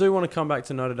I do want to come back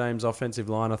to Notre Dame's offensive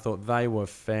line. I thought they were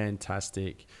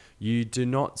fantastic. You do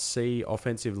not see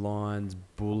offensive lines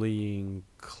bullying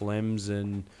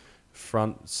Clemson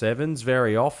front sevens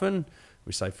very often.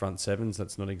 We say front sevens,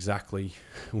 that's not exactly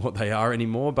what they are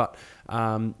anymore. But,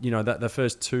 that the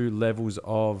first 2 levels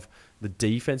of the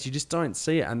defense, you just don't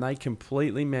see it. And they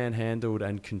completely manhandled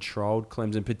and controlled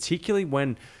Clemson, particularly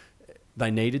when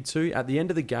they needed to. At the end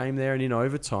of the game there and in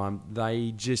overtime,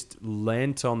 they just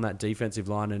lent on that defensive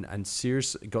line and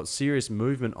got serious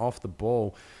movement off the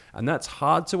ball. And that's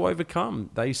hard to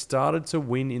overcome. They started to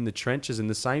win in the trenches, and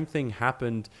the same thing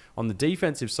happened on the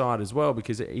defensive side as well,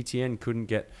 because Etienne couldn't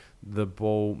get the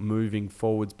ball moving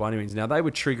forwards by any means. Now, they were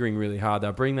triggering really hard. They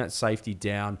were bringing that safety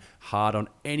down hard on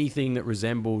anything that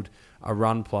resembled a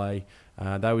run play.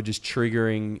 They were just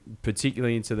triggering,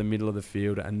 particularly into the middle of the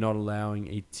field, and not allowing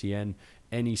Etienne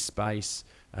any space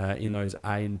in those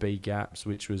A and B gaps,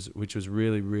 which was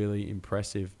really, really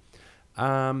impressive.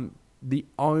 The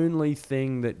only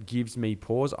thing that gives me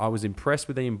pause, I was impressed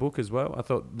with Ian Book as well. I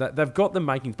thought that they've got the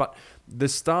makings, but the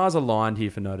stars aligned here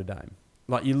for Notre Dame.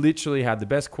 Like, you literally had the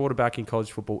best quarterback in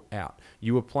college football out.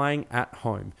 You were playing at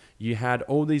home. You had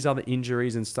all these other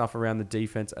injuries and stuff around the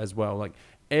defense as well. Like,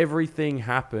 everything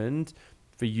happened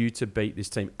for you to beat this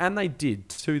team. And they did,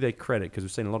 to their credit, because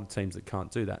we've seen a lot of teams that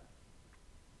can't do that.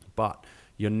 But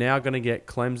you're now going to get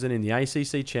Clemson in the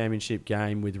ACC championship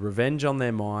game with revenge on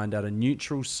their mind at a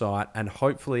neutral site and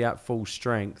hopefully at full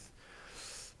strength.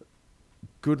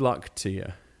 Good luck to you,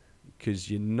 because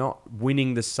you're not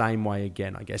winning the same way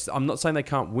again, I guess. I'm not saying they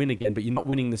can't win again, but you're not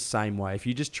winning the same way. If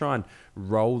you just try and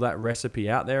roll that recipe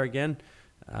out there again,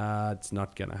 it's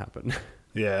not going to happen.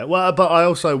 Yeah, well, but I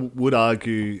also would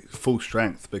argue full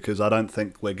strength, because I don't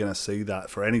think we're going to see that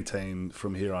for any team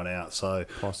from here on out. So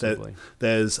possibly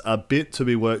there's a bit to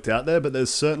be worked out there, but there's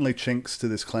certainly chinks to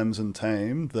this Clemson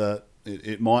team that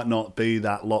it might not be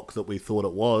that lock that we thought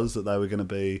it was, that they were going to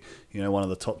be, one of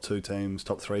the top 2 teams,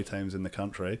 top 3 teams in the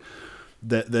country.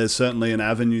 There's certainly an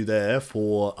avenue there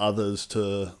for others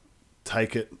to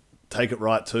take it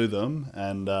right to them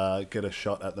and get a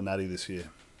shot at the Natty this year.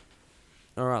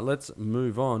 All right, let's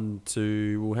move on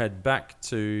we'll head back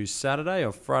to Saturday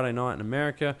or Friday night in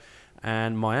America,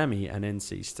 and Miami and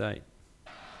NC State.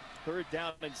 3rd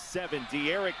down and 7.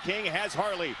 De'Aaron King has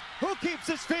Harley, who keeps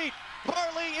his feet.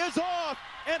 Harley is off,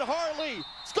 and Harley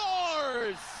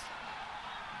scores!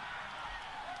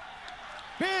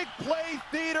 Big play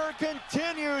theater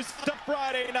continues to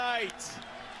Friday night.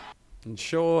 And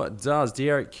sure does.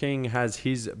 De'Aaron King has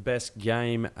his best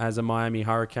game as a Miami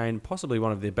Hurricane, possibly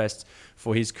one of the best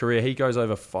for his career. He goes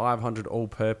over 500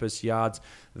 all-purpose yards.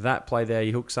 That play there,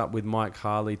 he hooks up with Mike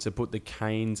Harley to put the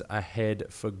Canes ahead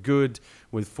for good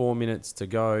with 4 minutes to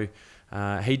go.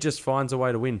 He just finds a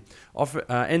way to win.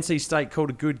 NC State called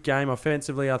a good game.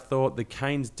 Offensively, I thought the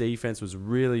Canes' defense was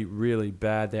really, really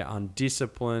bad. They're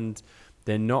undisciplined.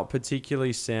 They're not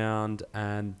particularly sound,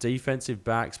 and defensive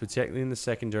backs, particularly in the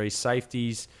secondary,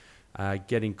 safeties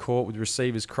getting caught with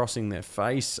receivers crossing their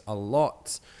face a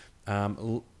lot.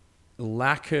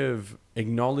 Lack of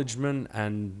acknowledgement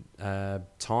and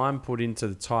time put into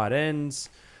the tight ends.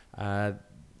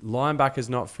 Linebackers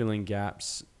not filling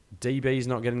gaps. DBs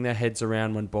not getting their heads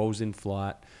around when balls in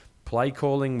flight. Play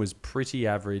calling was pretty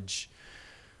average.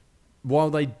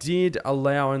 While they did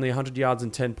allow only 100 yards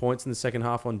and 10 points in the second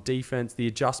half on defense, the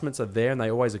adjustments are there and they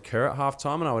always occur at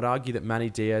halftime. And I would argue that Manny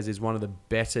Diaz is one of the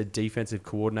better defensive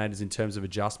coordinators in terms of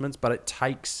adjustments, but it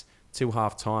takes till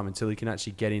half time until he can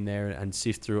actually get in there and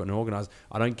sift through it and organise.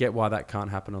 I don't get why that can't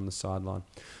happen on the sideline.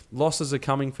 Losses are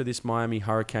coming for this Miami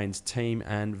Hurricanes team,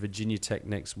 and Virginia Tech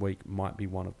next week might be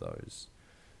one of those.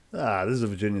 This is a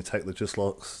Virginia Tech that just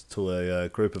lost to a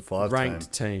group of 5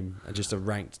 ranked team. Just a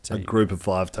ranked team. A group of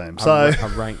 5 team.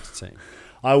 A ranked team.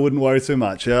 I wouldn't worry too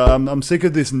much. I'm sick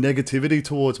of this negativity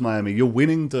towards Miami. You're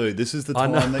winning, dude. This is the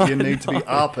time that you need to be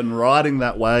up and riding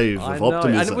that wave of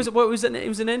optimism. And it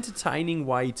was an entertaining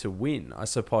way to win, I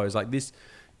suppose. Like this,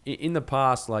 in the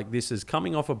past, like this is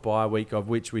coming off a bye week, of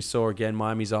which we saw again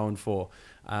Miami's 0-4.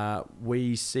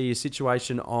 We see a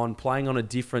situation on playing on a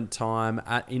different time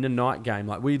in a night game.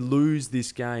 Like we lose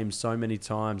this game so many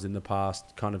times in the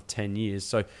past kind of 10 years.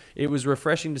 So it was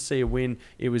refreshing to see a win.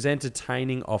 It was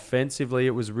entertaining offensively.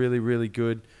 It was really, really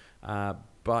good.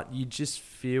 But you just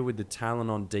feel with the talent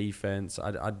on defense,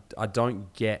 I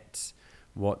don't get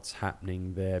what's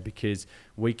happening there, because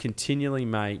we continually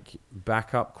make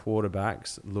backup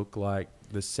quarterbacks look like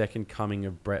the second coming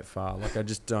of Brett Favre. Like, I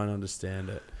just don't understand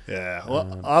it. Yeah,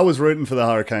 well, I was rooting for the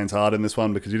Hurricanes hard in this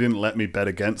one because you didn't let me bet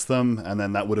against them, and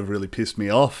then that would have really pissed me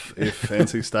off if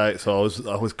NC State. So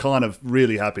I was kind of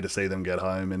really happy to see them get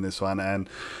home in this one. And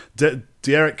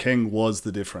D'Eriq King was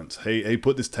the difference. He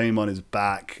put this team on his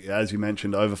back, as you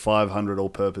mentioned, over 500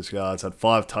 all-purpose yards, had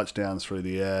 5 touchdowns through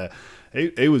the air.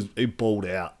 He balled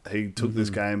out. He took this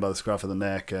game by the scruff of the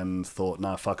neck and thought,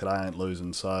 nah, fuck it, I ain't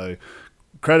losing. So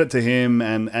credit to him,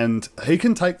 and he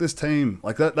can take this team.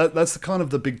 Like that's the kind of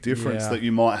the big difference that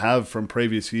you might have from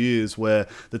previous years, where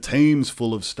the team's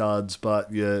full of studs,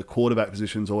 but your quarterback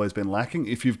position's always been lacking.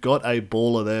 If you've got a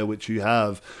baller there, which you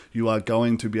have, you are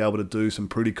going to be able to do some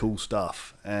pretty cool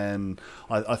stuff. And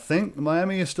I think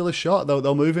Miami is still a shot.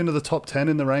 They'll move into the top 10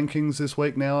 in the rankings this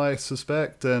week now, I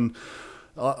suspect. And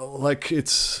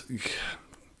it's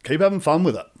keep having fun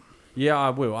with it. Yeah, I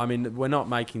will. I mean, we're not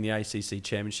making the ACC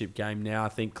championship game now. I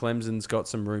think Clemson's got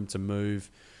some room to move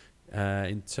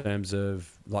in terms of,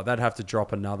 like, they'd have to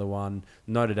drop another one.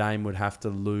 Notre Dame would have to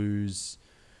lose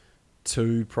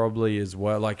 2 probably as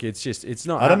well. Like, it's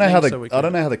not. I don't know how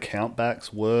the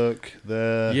countbacks work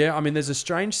there. Yeah, I mean, there's a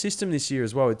strange system this year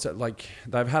as well. It's like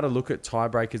they've had a look at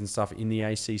tiebreakers and stuff in the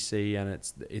ACC, and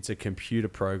it's a computer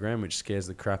program, which scares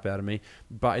the crap out of me.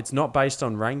 But it's not based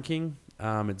on ranking.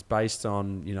 It's based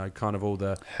on, kind of all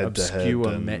the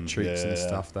obscure metrics and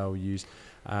stuff they'll use.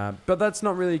 But that's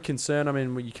not really a concern. I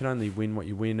mean, you can only win what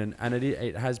you win, and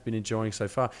it has been enjoying so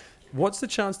far. What's the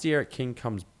chance D'Eriq King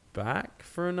comes back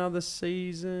for another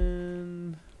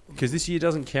season? Because this year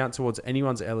doesn't count towards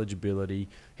anyone's eligibility.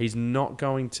 He's not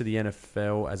going to the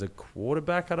NFL as a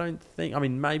quarterback, I don't think. I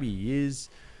mean, maybe he is,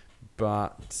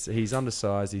 but he's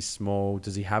undersized, he's small.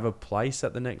 Does he have a place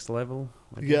at the next level?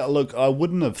 Yeah, look, I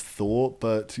wouldn't have thought,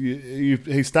 but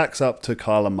he stacks up to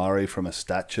Kyler Murray from a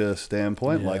stature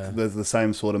standpoint. Yeah. Like, there's the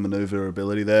same sort of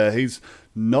maneuverability there. He's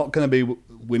not going to be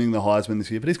winning the Heisman this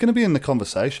year, but he's going to be in the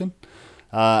conversation.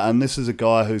 And this is a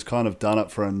guy who's kind of done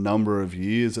it for a number of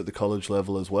years at the college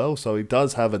level as well. So he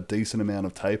does have a decent amount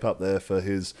of tape up there for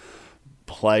his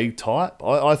play type.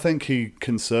 I think he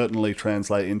can certainly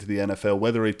translate into the NFL.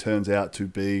 Whether he turns out to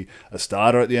be a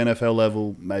starter at the NFL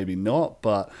level, maybe not.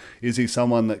 But is he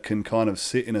someone that can kind of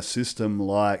sit in a system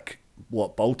like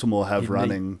what Baltimore have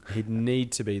running? He'd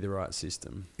need to be the right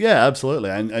system. Yeah, absolutely.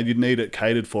 And you'd need it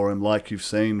catered for him like you've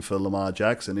seen for Lamar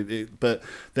Jackson. But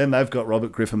then they've got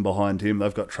Robert Griffin behind him.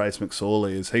 They've got Trace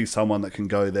McSorley. Is he someone that can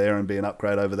go there and be an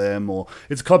upgrade over them? Or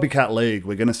it's a copycat league.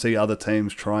 We're going to see other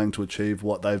teams trying to achieve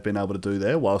what they've been able to do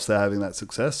there whilst they're having that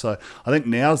success. So I think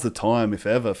now's the time, if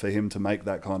ever, for him to make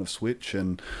that kind of switch,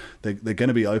 and they're going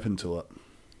to be open to it.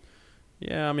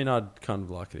 Yeah, I mean, I'd kind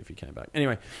of like it if he came back.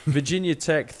 Anyway, Virginia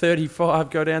Tech 35,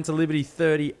 go down to Liberty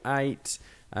 38.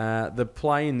 The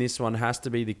play in this one has to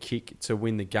be the kick to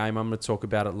win the game. I'm going to talk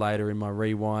about it later in my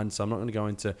rewind, so I'm not going to go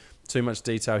into too much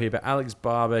detail here. But Alex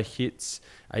Barber hits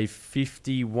a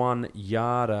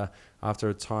 51-yarder after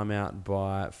a timeout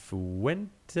by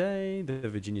Fuente, the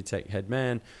Virginia Tech head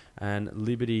man. And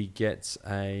Liberty gets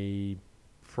a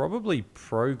probably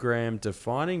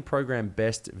program-defining,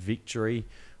 program-best victory,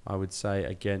 I would say,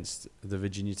 against the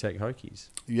Virginia Tech Hokies.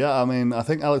 Yeah, I mean, I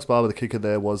think Alex Barber, the kicker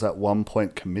there, was at one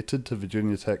point committed to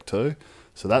Virginia Tech too.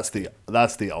 So that's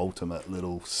the ultimate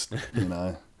little,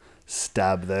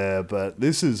 stab there. But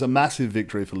this is a massive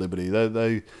victory for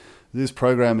Liberty. This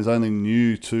program is only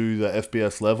new to the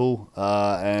FBS level,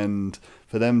 and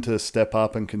for them to step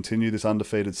up and continue this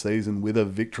undefeated season with a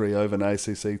victory over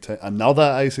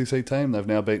another ACC team, they've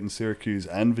now beaten Syracuse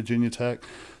and Virginia Tech.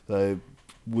 They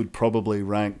would probably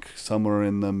rank somewhere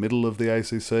in the middle of the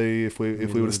ACC if we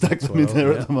were to stack them in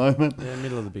there at the moment. Yeah,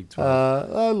 middle of the Big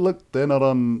 12. Look, they're not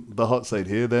on the hot seat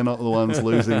here. They're not the ones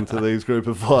losing to these group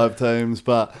of 5 teams.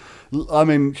 But, I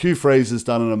mean, Hugh Freeze's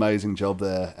done an amazing job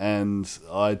there, and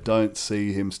I don't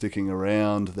see him sticking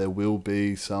around. There will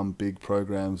be some big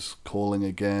programs calling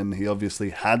again. He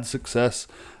obviously had success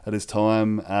at his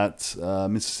time at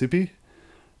Mississippi.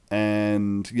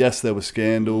 And yes, there was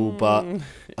scandal, but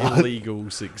illegal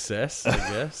success, I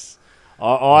guess.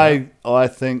 I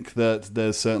think that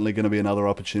there's certainly going to be another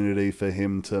opportunity for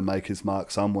him to make his mark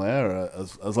somewhere.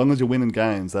 As long as you're winning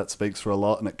games, that speaks for a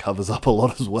lot, and it covers up a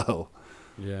lot as well.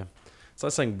 Yeah. It's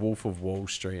like saying Wolf of Wall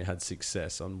Street had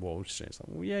success on Wall Street. It's like,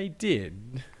 well, yeah, he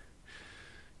did.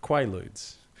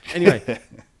 Quaaludes. Anyway,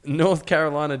 North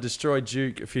Carolina destroyed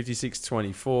Duke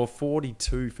 56-24,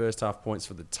 42 first-half points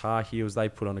for the Tar Heels. They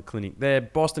put on a clinic there.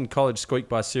 Boston College squeaked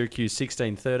by Syracuse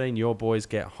 16-13. Your boys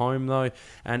get home, though.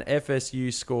 And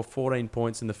FSU score 14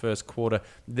 points in the first quarter,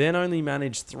 then only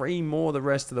manage 3 more the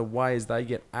rest of the way as they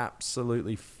get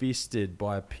absolutely fisted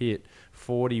by Pitt,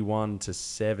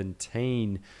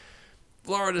 41-17.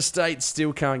 Florida State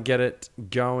still can't get it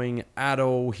going at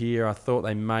all here. I thought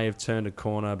they may have turned a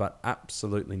corner, but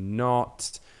absolutely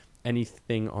not.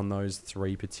 Anything on those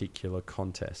 3 particular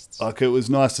contests? Like, it was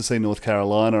nice to see North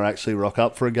Carolina actually rock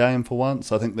up for a game for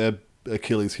once. I think their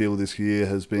Achilles heel this year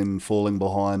has been falling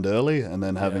behind early and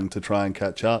then having to try and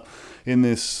catch up. In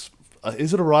this,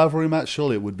 is it a rivalry match?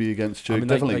 Surely it would be against Duke. I mean,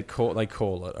 definitely. They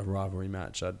call it a rivalry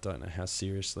match. I don't know how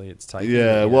seriously it's taken.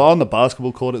 Yeah, well, on the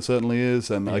basketball court it certainly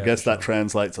is, and I guess sure. that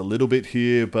translates a little bit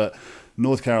here, but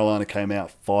North Carolina came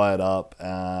out fired up,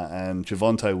 and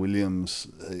Javonte Williams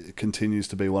continues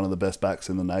to be one of the best backs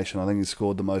in the nation. I think he's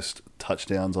scored the most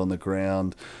touchdowns on the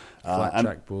ground. Flat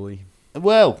track bully.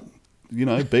 Well, you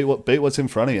know, beat what's in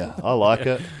front of you. I like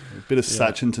it. A bit of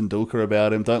Sachin Tendulkar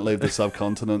about him. Don't leave the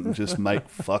subcontinent and just make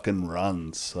fucking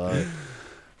runs. So,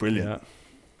 brilliant.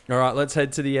 Yeah. All right, let's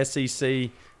head to the SEC,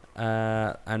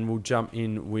 and we'll jump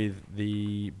in with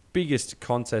the biggest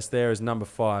contest there as number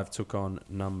 5 took on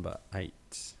number 8.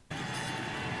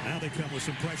 Now they come with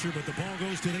some pressure, but the ball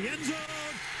goes to the end zone.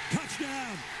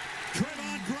 Touchdown,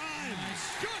 Trevon Grimes.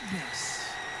 Goodness.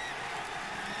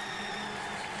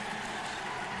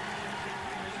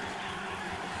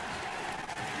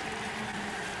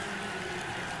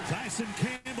 Tyson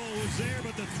Campbell was there,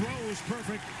 but the throw was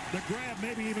perfect. The grab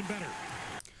maybe even better.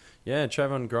 Yeah,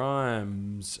 Trevon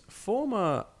Grimes,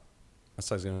 former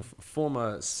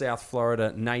South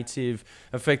Florida native,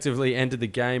 effectively ended the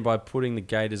game by putting the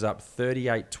Gators up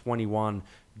 38-21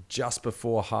 just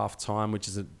before halftime, which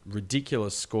is a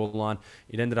ridiculous scoreline.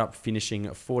 It ended up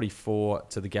finishing 44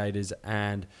 to the Gators,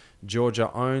 and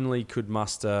Georgia only could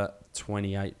muster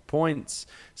 28 points.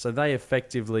 So they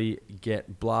effectively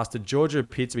get blasted. Georgia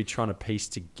appeared to be trying to piece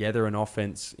together an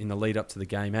offense in the lead up to the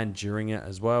game and during it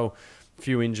as well.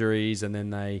 Few injuries, and then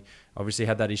they obviously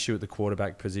had that issue at the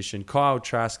quarterback position. Kyle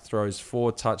Trask throws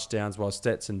 4 touchdowns while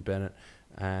Stetson Bennett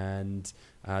and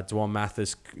Dwan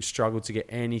Mathis struggled to get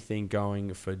anything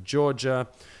going for Georgia.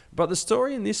 But the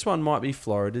story in this one might be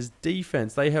Florida's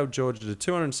defense. They held Georgia to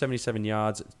 277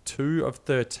 yards, 2 of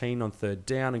 13 on third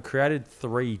down, and created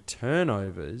 3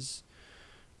 turnovers.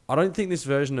 I don't think this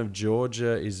version of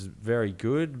Georgia is very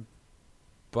good,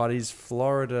 but is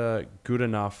Florida good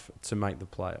enough to make the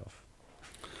playoff?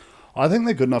 I think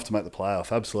they're good enough to make the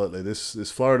playoff, absolutely.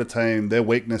 This Florida team, their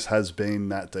weakness has been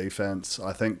that defense.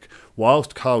 I think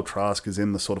whilst Kyle Trask is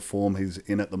in the sort of form he's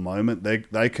in at the moment,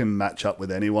 they can match up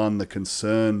with anyone. The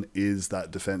concern is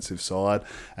that defensive side.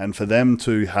 And for them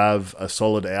to have a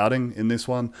solid outing in this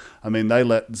one, I mean, they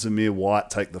let Zamir White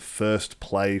take the first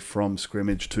play from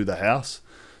scrimmage to the house.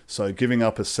 So giving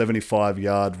up a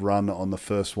 75-yard run on the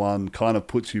first one kind of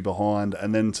puts you behind.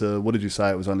 And then to, what did you say,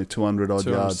 it was only 200-odd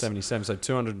yards? 277, so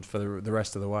 200 for the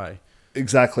rest of the way.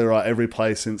 Exactly right. Every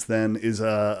play since then is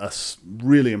a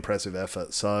really impressive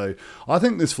effort. So I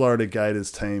think this Florida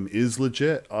Gators team is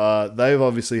legit. They've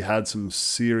obviously had some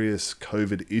serious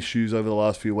COVID issues over the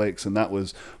last few weeks, and that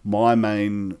was my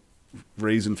main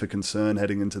reason for concern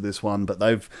heading into this one, but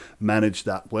they've managed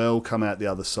that well, come out the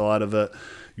other side of it.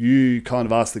 You kind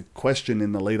of asked the question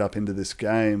in the lead up into this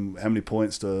game, how many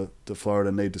points do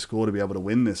Florida need to score to be able to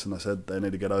win this? And I said they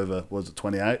need to get over, was it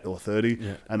 28 or 30?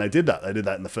 Yeah. And they did that. They did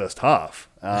that in the first half.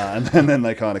 And then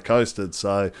they kind of coasted.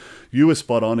 So you were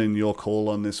spot on in your call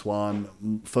on this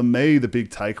one. For me, the big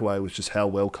takeaway was just how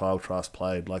well Kyle Trask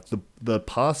played. Like the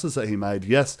passes that he made,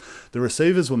 yes, the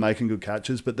receivers were making good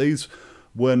catches, but these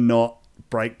were not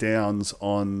breakdowns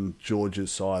on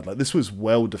Georgia's side. Like, this was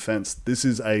well defensed. This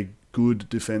is a good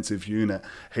defensive unit.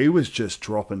 He was just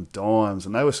dropping dimes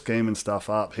and they were scheming stuff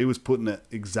up. He was putting it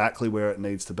exactly where it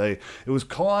needs to be. It was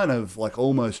kind of like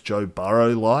almost Joe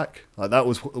Burrow-like. Like that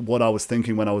was what I was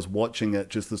thinking when I was watching it,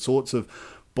 just the sorts of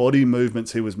body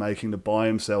movements he was making to buy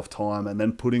himself time and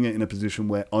then putting it in a position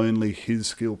where only his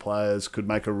skill players could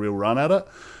make a real run at it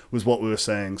was what we were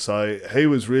seeing. So he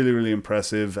was really, really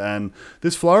impressive. And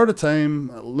this Florida team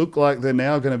look like they're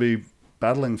now going to be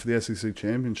battling for the SEC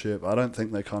championship. I don't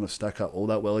think they kind of stack up all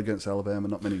that well against Alabama.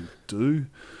 Not many do.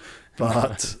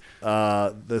 But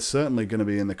they're certainly going to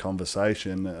be in the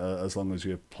conversation as long as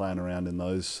you're playing around in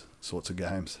those sorts of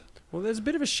games. Well, there's a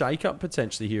bit of a shake-up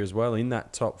potentially here as well in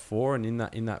that top four and in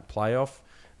that playoff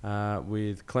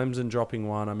with Clemson dropping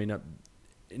one. I mean,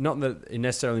 not that it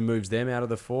necessarily moves them out of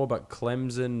the four, but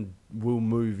Clemson will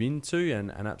move into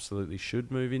and absolutely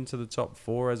should move into the top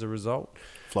four as a result.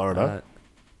 Florida.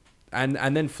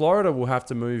 And then Florida will have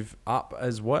to move up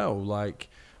as well. Like,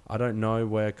 I don't know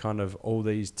where kind of all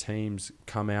these teams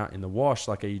come out in the wash.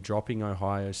 Like, are you dropping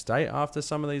Ohio State after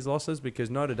some of these losses? Because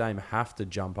Notre Dame have to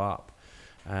jump up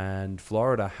and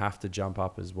Florida have to jump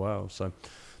up as well. So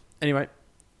anyway,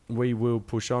 we will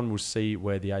push on. We'll see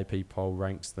where the AP poll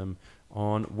ranks them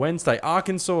on Wednesday.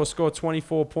 Arkansas scored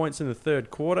 24 points in the third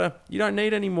quarter. You don't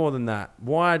need any more than that.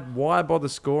 Why bother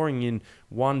scoring in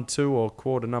 1, 2 or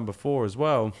quarter number 4 as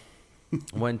well?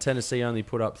 When Tennessee only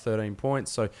put up 13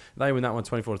 points. So they win that one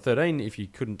 24-13 if you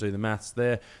couldn't do the maths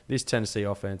there. This Tennessee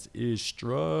offense is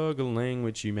struggling,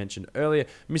 which you mentioned earlier.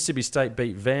 Mississippi State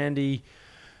beat Vandy.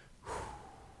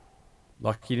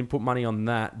 Like, you didn't put money on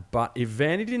that. But if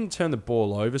Vandy didn't turn the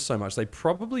ball over so much, they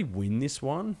probably win this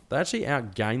one. They actually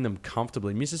outgained them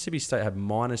comfortably. Mississippi State had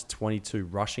minus 22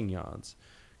 rushing yards.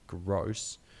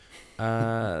 Gross.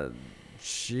 I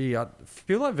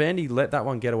feel like Vandy let that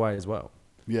one get away as well.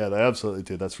 Yeah, they absolutely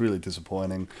did. That's really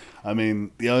disappointing. I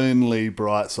mean, the only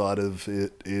bright side of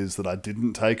it is that I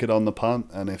didn't take it on the punt,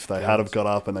 and if they had have got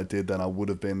up and they did, then I would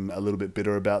have been a little bit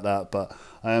bitter about that, but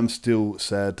I am still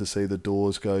sad to see the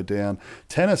doors go down.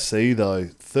 Tennessee, though,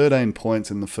 13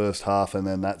 points in the first half, and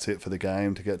then that's it for the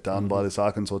game to get done by this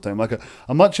Arkansas team. Like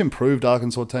a much improved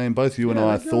Arkansas team. Both you and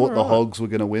I thought the Hogs were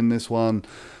going to win this one,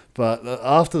 but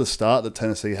after the start that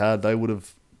Tennessee had, they would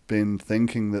have been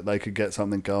thinking that they could get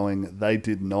something going. They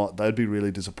did not. They'd be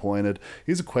really disappointed.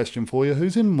 Here's a question for you.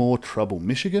 Who's in more trouble,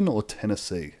 Michigan or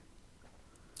Tennessee?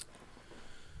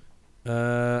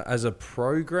 As a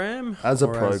program?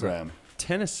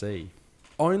 Tennessee.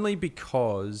 Only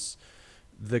because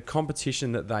the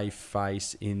competition that they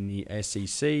face in the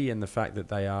SEC and the fact that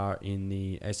they are in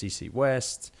the SEC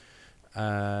West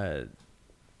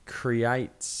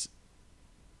creates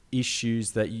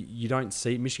issues that you don't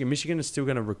see. Michigan is still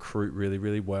going to recruit really,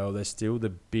 really well. They're still the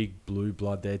big blue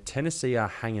blood there. Tennessee are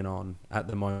hanging on at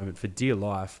the moment for dear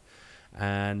life.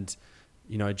 And,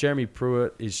 you know, Jeremy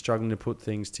Pruitt is struggling to put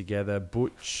things together.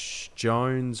 Butch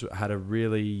Jones had a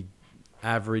really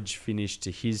average finish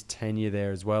to his tenure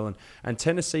there as well. And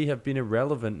Tennessee have been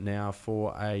irrelevant now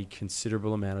for a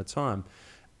considerable amount of time.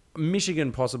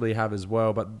 Michigan possibly have as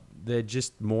well, but they're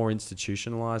just more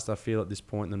institutionalized, I feel, at this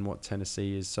point than what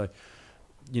Tennessee is. So,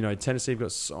 you know, Tennessee have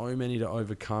got so many to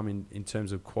overcome in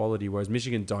terms of quality, whereas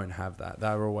Michigan don't have that.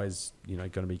 They're always, you know,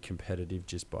 going to be competitive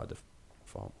just by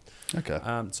default. Okay.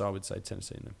 So I would say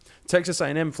Tennessee in them. Texas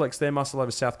A&M flexed their muscle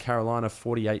over South Carolina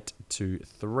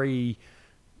 48-3.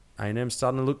 A&M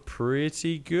starting to look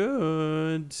pretty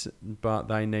good, but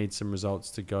they need some results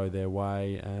to go their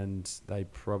way, and they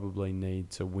probably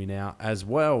need to win out as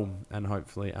well, and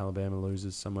hopefully Alabama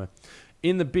loses somewhere.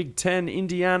 In the Big Ten,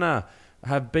 Indiana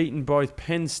have beaten both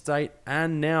Penn State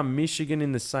and now Michigan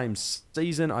in the same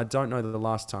season. I don't know the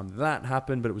last time that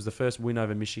happened, but it was the first win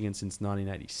over Michigan since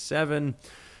 1987,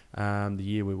 the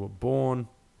year we were born.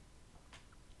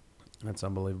 That's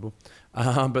unbelievable.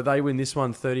 But they win this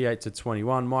one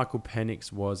 38-21. Michael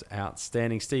Penix was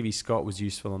outstanding. Stevie Scott was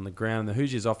useful on the ground. The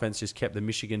Hoosiers offense just kept the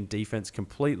Michigan defense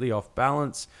completely off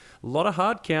balance. A lot of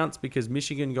hard counts because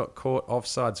Michigan got caught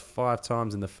offsides 5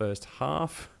 times in the first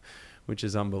half, which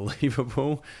is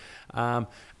unbelievable.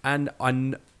 And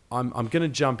I'm going to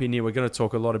jump in here. We're going to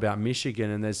talk a lot about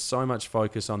Michigan, and there's so much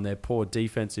focus on their poor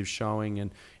defensive showing.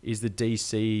 And is the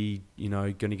DC, you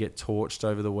know, going to get torched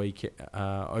over the week,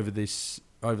 over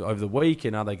the week,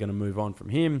 and are they going to move on from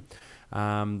him?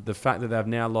 The fact that they've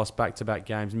now lost back-to-back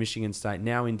games, Michigan State,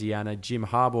 now Indiana, Jim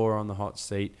Harbaugh on the hot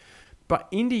seat, but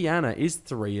Indiana is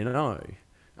 3-0.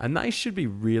 And they should be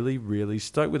really, really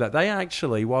stoked with that. They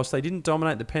actually, whilst they didn't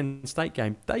dominate the Penn State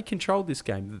game, they controlled this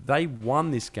game. They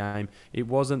won this game. It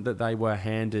wasn't that they were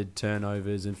handed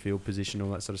turnovers and field position,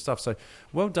 all that sort of stuff. So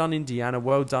well done, Indiana.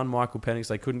 Well done, Michael Penix.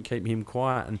 They couldn't keep him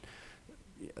quiet. And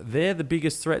they're the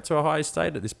biggest threat to Ohio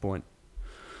State at this point.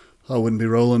 I wouldn't be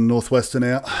rolling Northwestern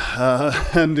out.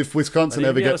 And if Wisconsin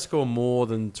ever get to get score more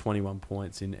than 21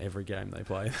 points in every game they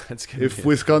play, that's going if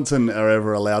Wisconsin are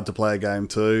ever allowed to play a game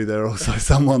too, they're also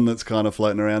someone that's kind of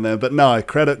floating around there. But no,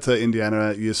 credit to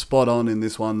Indiana. You're spot on in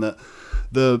this one. That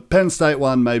the Penn State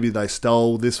one, maybe they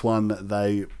stole. This one,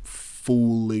 they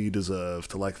fully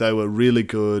deserved. Like, they were really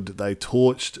good. They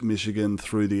torched Michigan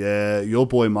through the air. Your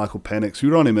boy Michael Penix,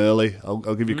 you were on him early. I'll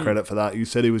give you credit for that. You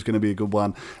said he was going to be a good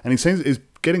one, and he's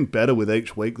getting better with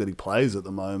each week that he plays at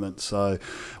the moment. So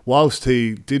whilst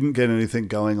he didn't get anything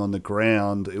going on the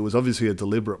ground, it was obviously a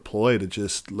deliberate ploy to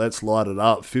just let's light it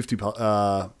up. 50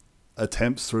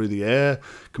 attempts through the air,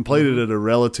 completed at a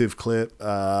relative clip,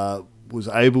 was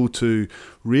able to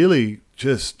really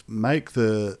just make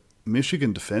the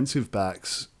Michigan defensive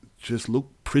backs just look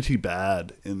pretty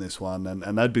bad in this one,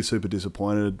 and they'd be super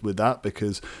disappointed with that,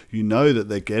 because you know that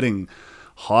they're getting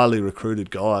highly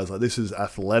recruited guys. Like, this is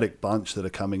athletic bunch that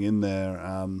are coming in there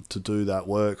to do that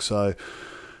work. So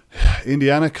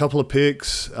Indiana, couple of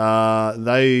picks,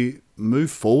 they move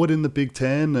forward in the Big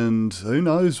Ten, and who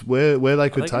knows where they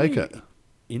could take it.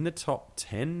 In the top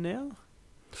 10 now?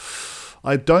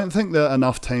 I don't think that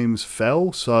enough teams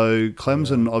fell, so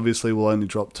Clemson obviously will only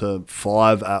drop to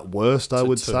 5 at worst, I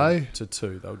would say. To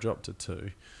 2. They'll drop to 2.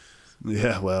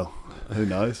 Yeah, well, who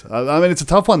knows? I mean, it's a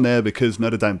tough one there because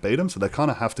Notre Dame beat them, so they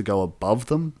kind of have to go above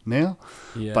them now.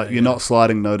 Yeah, but you're not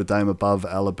sliding Notre Dame above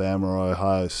Alabama or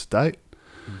Ohio State.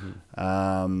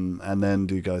 And then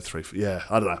do you go 3? Yeah,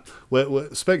 I don't know.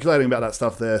 We're speculating about that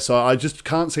stuff there. So I just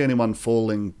can't see anyone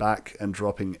falling back and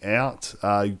dropping out.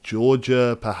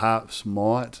 Georgia perhaps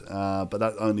might, but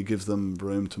that only gives them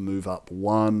room to move up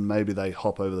 1. Maybe they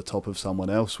hop over the top of someone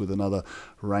else with another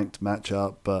ranked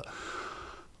matchup. But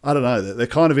I don't know. They're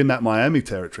kind of in that Miami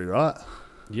territory, right?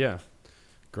 Yeah.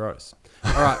 Gross.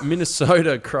 All right,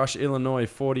 Minnesota crushed Illinois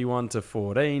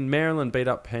 41-14. Maryland beat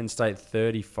up Penn State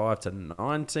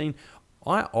 35-19.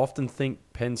 I often think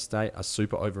Penn State are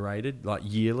super overrated, like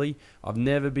yearly. I've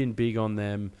never been big on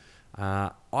them.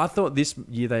 I thought this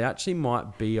year they actually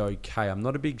might be okay. I'm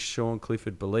not a big Sean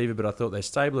Clifford believer, but I thought their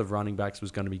stable of running backs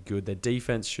was going to be good. Their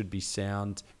defense should be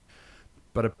sound,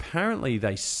 but apparently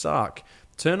they suck.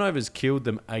 Turnovers killed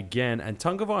them again, and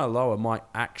Tagovailoa might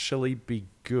actually be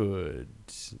good.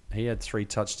 He had 3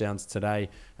 touchdowns today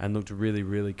and looked really,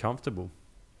 really comfortable.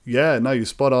 Yeah, no, you're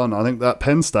spot on. I think that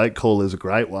Penn State call is a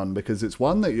great one, because it's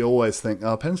one that you always think,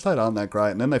 oh, Penn State aren't that great,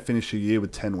 and then they finish a year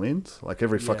with 10 wins, like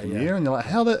every fucking year, and you're like,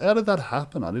 how did that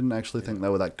happen? I didn't actually think they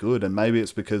were that good, and maybe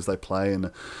it's because they play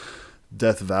in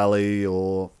Death Valley,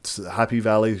 or Happy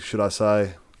Valley, should I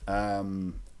say,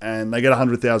 and they get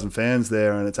 100,000 fans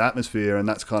there, and it's atmosphere, and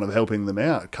that's kind of helping them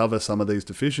out, cover some of these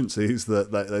deficiencies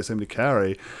that they seem to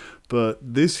carry. But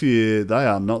this year, they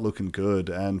are not looking good.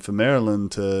 And for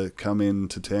Maryland to come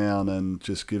into town and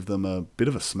just give them a bit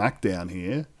of a smackdown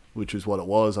here, which is what it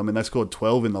was. I mean, they scored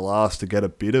 12 in the last to get a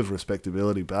bit of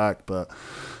respectability back, but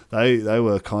they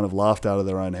were kind of laughed out of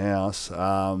their own house.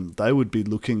 They would be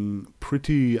looking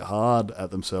pretty hard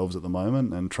at themselves at the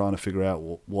moment and trying to figure out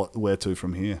where to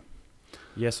from here.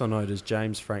 Yes or no, does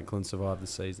James Franklin survive the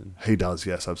season? He does,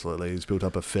 yes, absolutely. He's built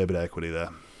up a fair bit of equity there.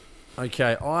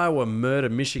 Okay, Iowa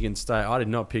murdered Michigan State. I did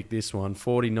not pick this one,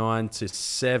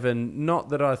 49-7. Not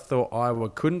that I thought Iowa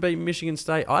couldn't beat Michigan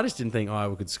State. I just didn't think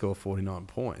Iowa could score 49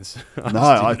 points.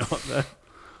 I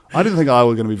didn't think Iowa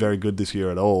were going to be very good this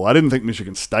year at all. I didn't think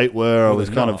Michigan State were.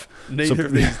 Well, neither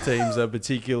of these teams are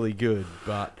particularly good,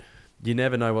 but you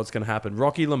never know what's going to happen.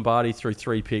 Rocky Lombardi threw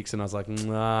 3 picks, and I was like,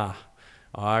 nah.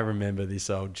 I remember this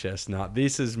old chestnut.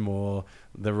 This is more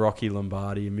the Rocky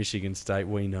Lombardi in Michigan State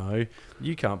we know.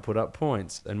 You can't put up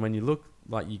points. And when you look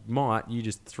like you might, you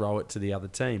just throw it to the other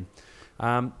team.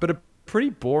 But a pretty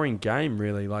boring game,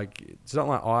 really. Like, it's not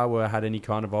like Iowa had any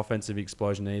kind of offensive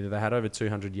explosion either. They had over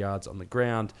 200 yards on the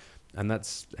ground, and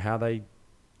that's how they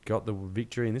got the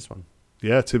victory in this one.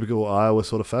 Yeah, typical Iowa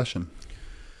sort of fashion.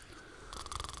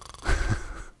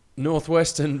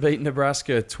 Northwestern beat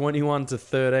Nebraska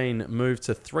 21-13, moved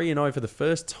to 3-0 for the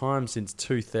first time since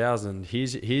 2000.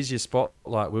 Here's your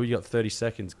spotlight, Will. You got 30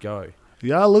 seconds. Go.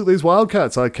 Yeah, look, these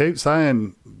Wildcats, I keep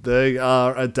saying they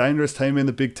are a dangerous team in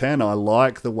the Big Ten. I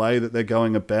like the way that they're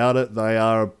going about it. They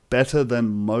are better than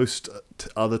most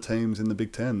other teams in the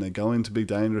Big Ten. They're going to be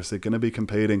dangerous. They're going to be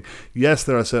competing. Yes,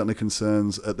 there are certainly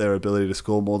concerns at their ability to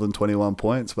score more than 21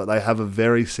 points, but they have a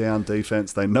very sound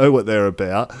defense. They know what they're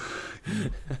about.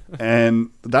 And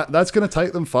that's going to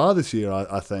take them far this year,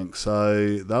 I think.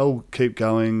 So they'll keep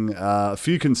going. A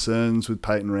few concerns with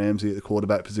Peyton Ramsey at the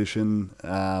quarterback position.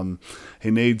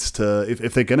 He needs to,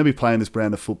 if they're going to be playing this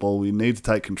brand of football, you need to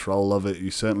take control of it.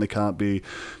 You certainly can't be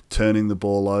turning the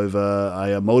ball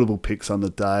over. Multiple picks on the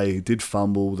day. He did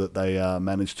fumble that they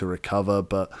managed to recover,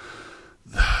 but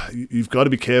you've got to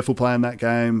be careful playing that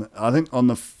game. I think on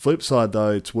the flip side,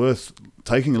 though, it's worth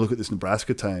taking a look at this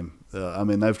Nebraska team.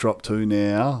 They've dropped 2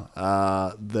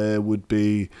 now. There would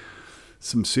be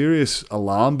some serious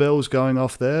alarm bells going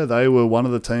off there. They were one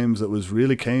of the teams that was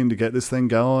really keen to get this thing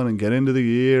going and get into the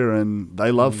year, and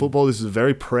they love football. This is a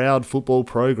very proud football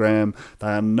program. They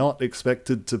are not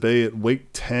expected to be at week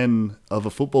 10 of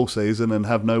a football season and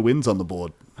have no wins on the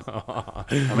board.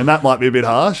 That might be a bit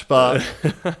harsh, but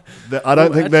I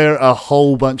don't think there are a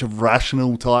whole bunch of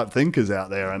rational type thinkers out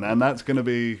there, and that's going to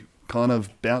be kind of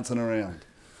bouncing around.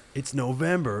 It's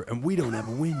November, and we don't have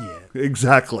a win yet.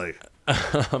 Exactly.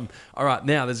 All right,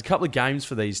 now there's a couple of games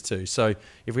for these two. So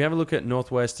if we have a look at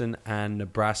Northwestern and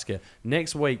Nebraska,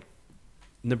 next week,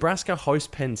 Nebraska hosts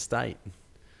Penn State.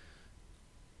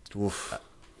 Oof.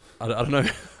 I don't know.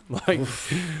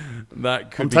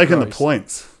 That could I'm be taking gross. the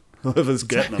points. Whoever's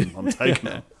getting them, I'm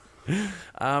taking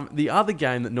them. The other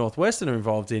game that Northwestern are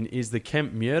involved in is the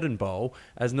Kemp Muirton Bowl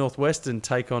as Northwestern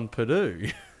take on Purdue.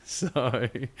 So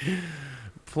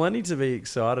plenty to be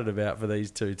excited about for these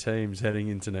two teams heading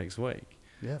into next week.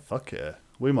 Yeah, fuck yeah.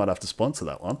 We might have to sponsor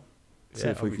that one. See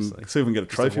if we obviously. can get a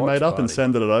trophy watch made up and party.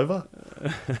 send it over.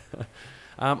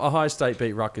 Ohio State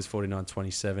beat Rutgers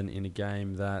 49-27 in a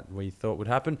game that we thought would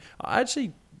happen.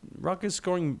 Rutgers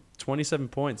scoring 27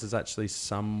 points is actually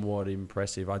somewhat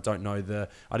impressive. I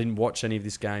didn't watch any of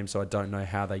this game, so I don't know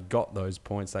how they got those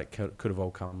points. That could have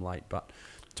all come late, but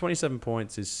 27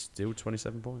 points is still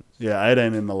 27 points. Yeah,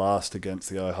 18 in the last against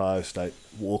the Ohio State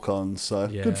walk-ons, so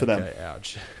good for them.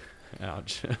 Ouch. All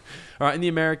right, in the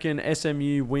American,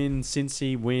 SMU win,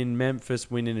 Cincy win, Memphis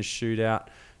win in a shootout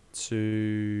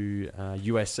to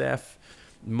USF.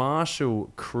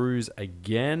 Marshall cruise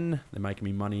again. They're making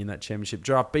me money in that championship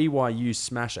draft. BYU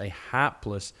smash a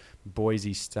hapless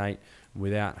Boise State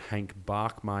without Hank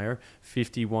Bachmeier,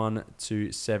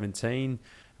 51-17.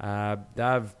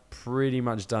 They've pretty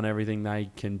much done everything they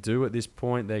can do at this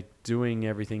point. They're doing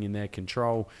everything in their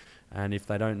control. And if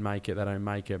they don't make it, they don't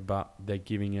make it. But they're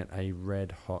giving it a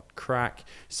red-hot crack.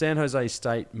 San Jose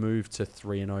State moved to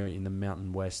 3-0 in the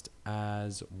Mountain West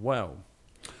as well.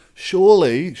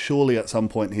 Surely at some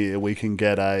point here we can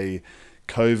get a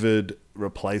COVID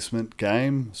replacement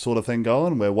game sort of thing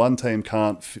going where one team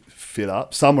can't fit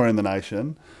up somewhere in the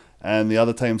nation and the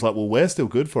other team's like, well, we're still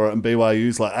good for it. And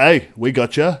BYU's like, hey, we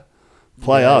got you.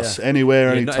 Play us anywhere,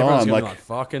 anytime. Like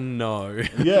fucking no.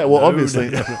 Yeah, well,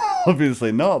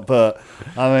 obviously not. But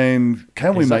can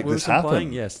we make this happen?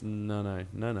 Playing? Yes. No.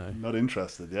 Not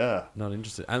interested. Yeah. Not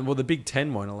interested. And well, the Big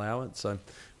Ten won't allow it, so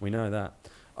we know that.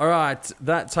 All right,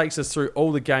 that takes us through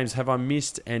all the games. Have I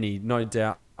missed any? No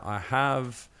doubt I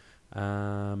have.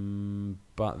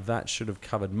 But that should have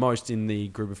covered most in the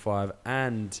Group of 5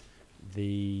 and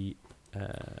the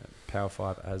Power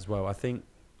 5 as well. I think.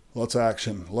 Lots of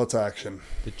action.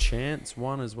 The Chance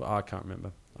one as well. I can't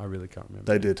remember. I really can't remember.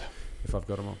 They did. If I've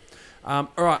got them all.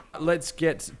 All right, let's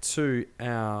get to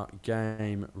our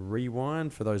game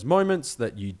rewind for those moments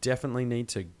that you definitely need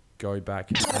to go back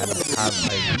and have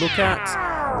a look at.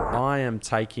 I am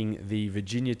taking the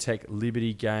Virginia Tech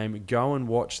Liberty game. Go and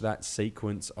watch that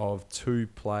sequence of 2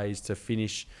 plays to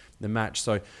finish the match.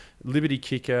 So Liberty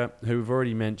kicker, who we've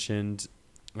already mentioned,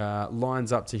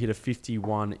 lines up to hit a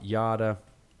 51-yarder.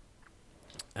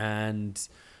 And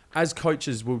as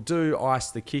coaches will do,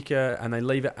 ice the kicker and they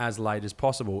leave it as late as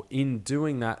possible. In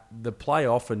doing that, the play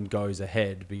often goes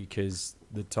ahead because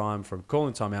the time from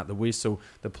calling time out, the whistle,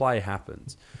 the play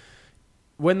happens.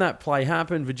 When that play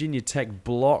happened, Virginia Tech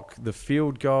blocked the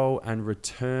field goal and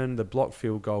returned the blocked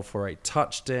field goal for a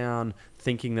touchdown,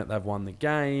 thinking that they've won the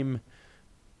game.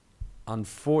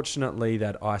 Unfortunately,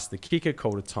 that iced the kicker,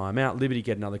 called a timeout. Liberty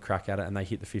get another crack at it, and they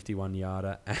hit the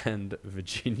 51-yarder, and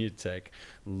Virginia Tech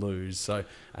lose. So,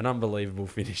 an unbelievable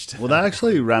finish. Well, they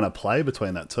actually ran a play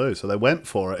between that too. So they went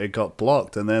for it, it got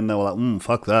blocked, and then they were like,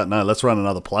 fuck that. No, let's run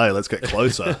another play. Let's get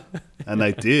closer. And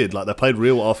they did. Like, they played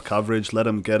real off coverage, let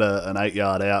them get an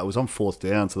 8-yard out. It was on 4th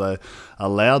down, so they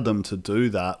allowed them to do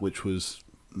that, which was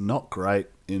not great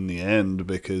in the end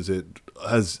because it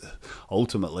has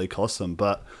ultimately cost them.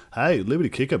 But hey, Liberty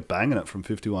kicker banging it from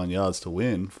 51 yards to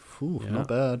win. Not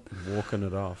bad. Walking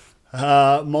it off.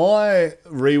 My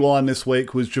rewind this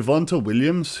week was Javonte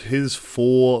Williams, his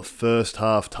 4 first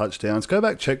half touchdowns. Go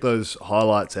back, check those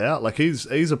highlights out. Like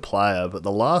he's a player, but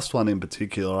the last one in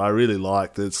particular I really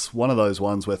liked. It's one of those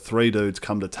ones where 3 dudes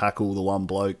come to tackle the one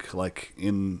bloke like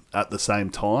in at the same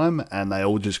time, and they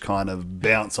all just kind of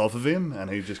bounce off of him, and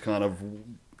he just kind of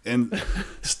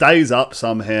stays up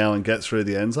somehow and gets through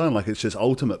the end zone. Like it's just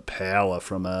ultimate power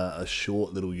from a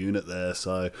short little unit there.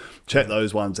 So check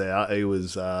those ones out. He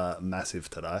was massive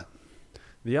today.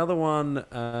 The other one,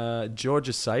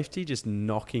 Georgia safety just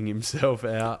knocking himself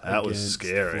out. That was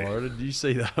scary. Florida. Did you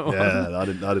see that one? Yeah, I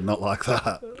did not like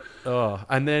that. Oh,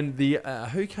 and then the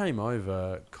who came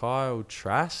over? Kyle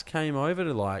Trask came over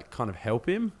to like kind of help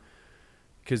him.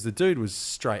 Because the dude was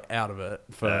straight out of it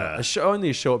for only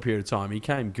a short period of time. He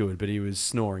came good, but he was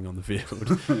snoring on the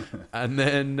field. And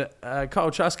then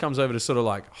Kyle Trask comes over to sort of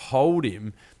like hold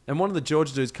him. And one of the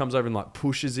Georgia dudes comes over and like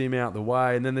pushes him out the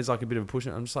way. And then there's like a bit of a push.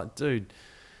 I'm just like, dude,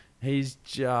 he's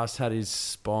just had his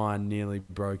spine nearly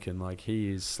broken. Like he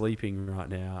is sleeping right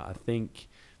now. I think,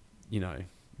 anyway.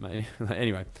 It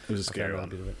was a scary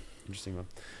one. Interesting one.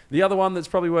 The other one that's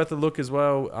probably worth a look as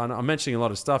well, and I'm mentioning a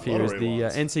lot of stuff here, is the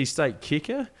NC State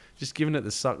kicker, just giving it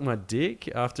the suck my dick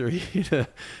after he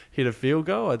hit a field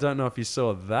goal. I don't know if you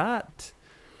saw that.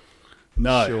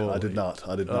 No, Surely. I did not.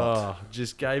 Oh,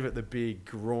 just gave it the big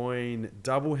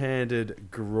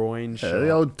double-handed groin shot. The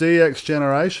old DX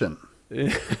generation.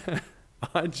 If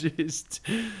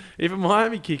a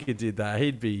Miami kicker did that,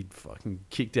 he'd be fucking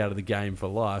kicked out of the game for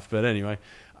life. But anyway,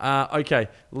 okay,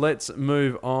 let's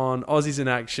move on. Aussies in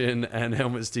action and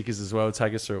helmet stickers as well.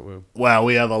 Take us through it, Will. Wow,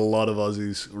 we have a lot of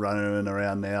Aussies running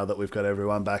around now that we've got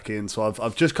everyone back in. So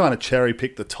I've just kind of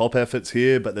cherry-picked the top efforts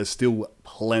here, but there's still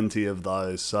plenty of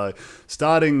those. So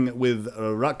starting with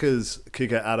Rutgers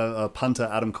kicker, punter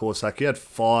Adam Corsack, he had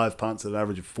 5 punts at an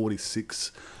average of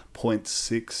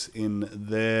 46.6 in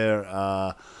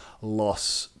their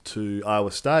loss to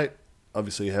Iowa State.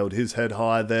 Obviously held his head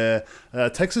high there.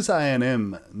 Texas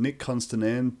A&M, Nick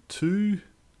Constantinu.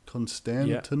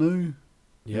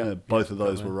 Yeah, both of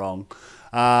those were wrong.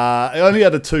 He only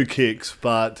had 2 kicks,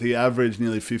 but he averaged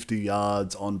nearly 50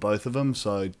 yards on both of them,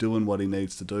 so doing what he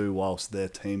needs to do whilst their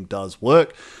team does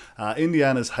work.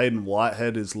 Indiana's Hayden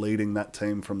Whitehead is leading that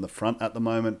team from the front at the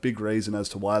moment. Big reason as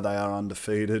to why they are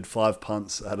undefeated. 5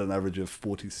 punts at an average of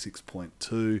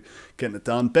 46.2, getting it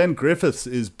done. Ben Griffiths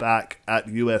is back at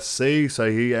USC, so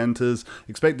he enters.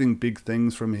 Expecting big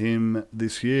things from him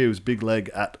this year. He was big leg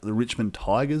at the Richmond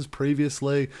Tigers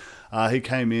previously. He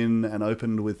came in and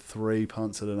opened with 3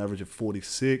 punts at an average of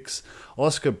 46.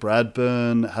 Oscar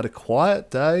Bradburn had a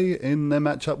quiet day in their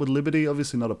matchup with Liberty.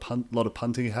 Obviously not a lot of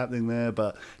punting happening there,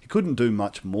 but he couldn't do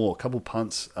much more. A couple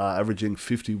punts averaging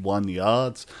 51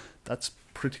 yards. That's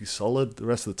pretty solid. The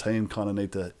rest of the team kind of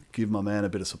need to give my man a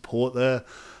bit of support there.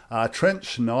 Trent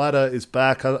Schneider is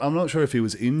back. I'm not sure if he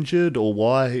was injured or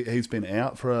why he's been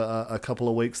out for a couple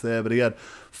of weeks there, but he had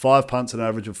 5 punts at an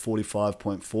average of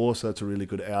 45.4, so that's a really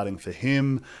good outing for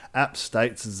him. App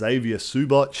State's Xavier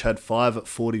Suboc had 5 at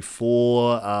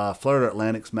 44. Florida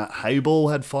Atlantic's Matt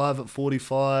Habel had 5 at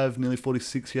 45, nearly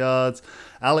 46 yards.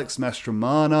 Alex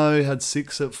Mastromano had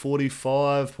 6 at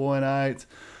 45.8.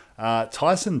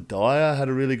 Tyson Dyer had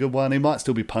a really good one. He might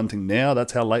still be punting now.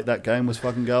 That's how late that game was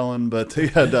fucking going. But he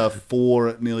had 4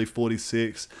 at nearly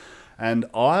 46. And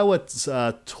Iowa's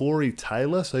Tory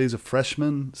Taylor, so he's a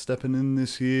freshman stepping in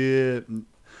this year.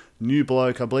 New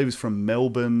bloke, I believe he's from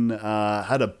Melbourne.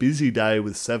 Had a busy day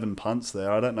with 7 punts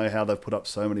there. I don't know how they've put up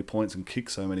so many points and kicked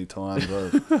so many times.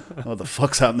 What the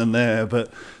fuck's happening there?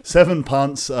 But 7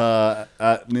 punts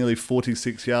at nearly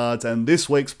 46 yards. And this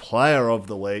week's player of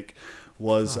the week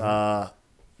was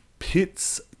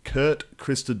Pitt's Kurt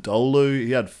Christodoulou.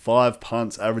 He had 5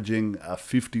 punts averaging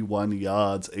 51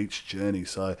 yards each journey.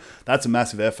 So that's a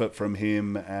massive effort from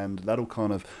him, and that'll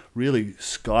kind of really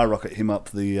skyrocket him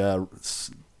up the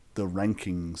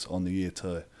rankings on the year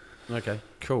too. Okay,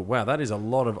 cool. Wow, that is a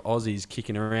lot of Aussies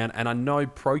kicking around. And I know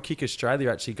Pro Kick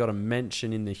Australia actually got a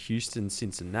mention in the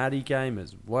Houston-Cincinnati game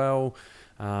as well.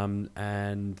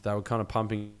 And they were kind of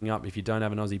pumping up, if you don't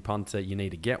have an Aussie punter, you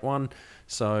need to get one.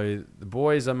 So the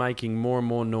boys are making more and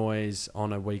more noise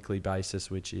on a weekly basis,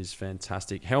 which is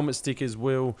fantastic. Helmet stickers,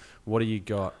 Will, what do you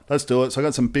got? Let's do it. So I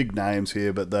got some big names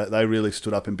here, but they really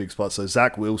stood up in big spots. So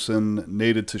Zach Wilson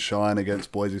needed to shine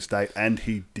against Boise State, and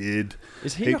he did.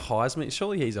 Is he a Heisman?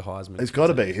 Surely he's a Heisman. He's got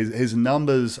to be. His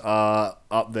numbers are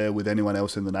up there with anyone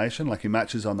else in the nation. Like, he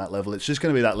matches on that level. It's just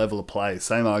going to be that level of play.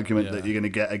 Same argument that you're going to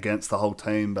get against the whole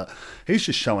team, but he's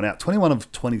just showing out. 21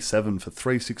 of 27 for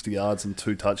 360 yards and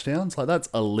 2 touchdowns. Like, that's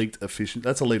elite efficient.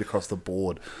 That's elite across the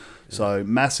board. So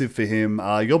massive for him.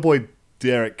 Your boy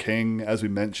Derek King, as we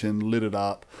mentioned, lit it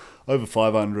up. Over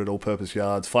 500 all-purpose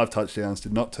yards, 5 touchdowns,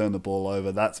 did not turn the ball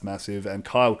over. That's massive. And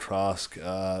Kyle Trask,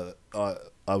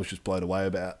 I was just blown away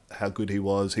about how good he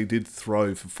was. He did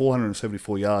throw for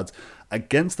 474 yards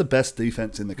against the best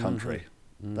defense in the country.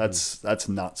 That's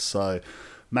nuts. So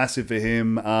massive for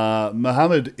him.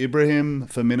 Muhammad Ibrahim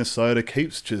for Minnesota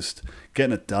keeps just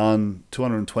getting it done.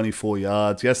 224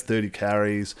 yards. Yes, 30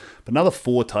 carries, but another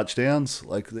 4 touchdowns.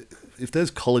 Like, if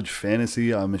there's college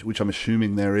fantasy, which I'm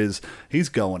assuming there is, he's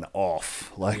going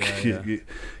off. Like,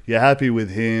 you're happy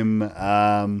with him.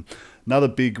 Another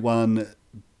big one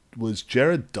was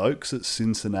Jared Dokes at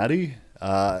Cincinnati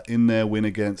in their win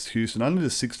against Houston. Only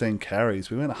the 16 carries.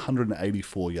 We went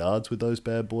 184 yards with those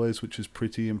bad boys, which is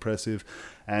pretty impressive.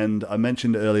 And I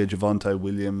mentioned earlier Javonte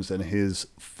Williams and his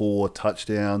 4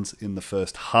 touchdowns in the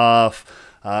first half.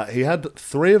 He had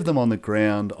 3 of them on the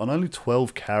ground on only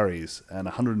 12 carries and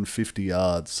 150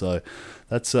 yards. So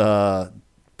that's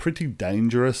pretty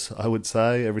dangerous, I would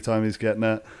say, every time he's getting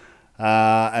it.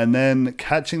 And then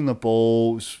catching the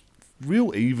balls,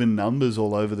 real even numbers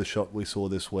all over the shop we saw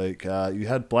this week. You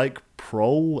had Blake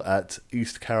Prohl at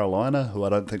East Carolina, who I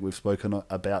don't think we've spoken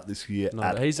about this year at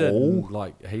all.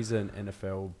 He's an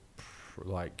NFL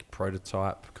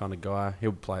prototype kind of guy.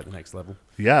 He'll play at the next level.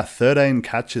 Yeah, 13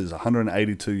 catches,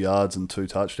 182 yards and 2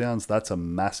 touchdowns. That's a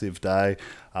massive day.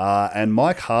 And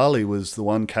Mike Harley was the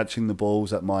one catching the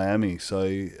balls at Miami. So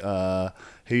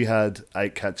he had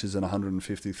 8 catches and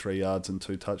 153 yards and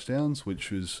 2 touchdowns,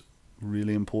 which was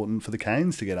really important for the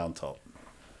Canes to get on top.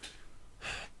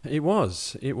 It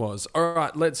was. All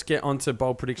right, let's get on to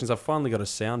bold predictions. I've finally got a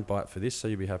sound bite for this, so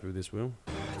you'll be happy with this, Will.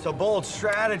 It's a bold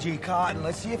strategy, Cotton.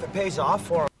 Let's see if it pays off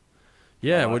for him.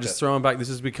 Yeah, we're just throwing back. This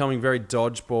is becoming very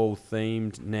dodgeball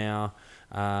themed now.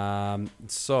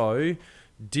 So,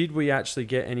 did we actually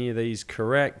get any of these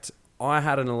correct? I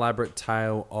had an elaborate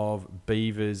tale of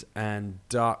Beavers and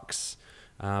Ducks.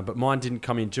 But mine didn't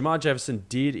come in. Jamar Jefferson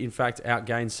did, in fact,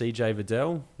 outgain CJ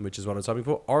Vidal, which is what I was hoping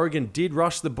for. Oregon did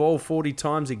rush the ball 40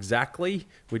 times exactly,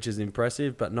 which is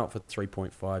impressive, but not for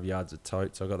 3.5 yards a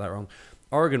tote, so I got that wrong.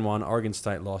 Oregon won. Oregon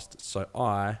State lost, so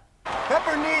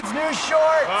Pepper needs new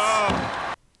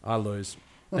shorts! I lose.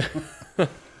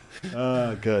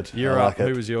 Good. You're up.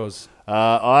 Who was yours?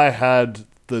 I had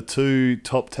the 2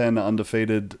 top 10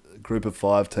 undefeated group of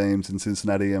 5 teams in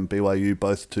Cincinnati and BYU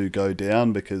both to go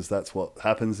down, because that's what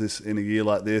happens in a year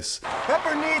like this.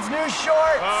 Pepper needs new shorts!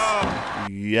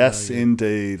 Yes,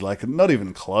 indeed. Like, not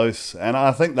even close. And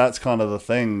I think that's kind of the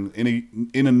thing.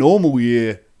 In a normal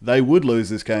year, they would lose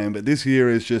this game, but this year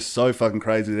is just so fucking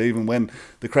crazy that even when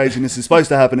the craziness is supposed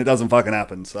to happen, it doesn't fucking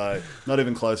happen. So not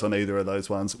even close on either of those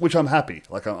ones, which I'm happy.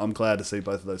 Like, I'm glad to see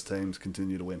both of those teams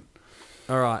continue to win.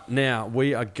 All right, now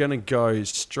we are going to go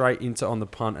straight into On the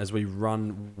Punt as we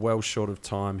run well short of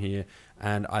time here.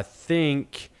 And I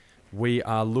think we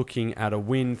are looking at a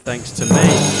win thanks to me.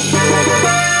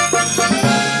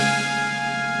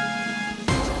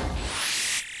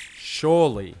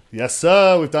 Surely. Yes,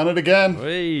 sir. We've done it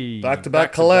again.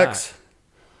 Back-to-back collects.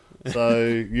 So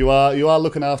you are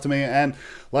looking after me, and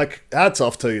like, hats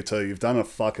off to you too. You've done a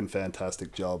fucking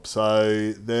fantastic job.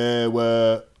 So there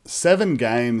were 7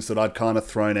 games that I'd kind of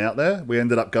thrown out there. We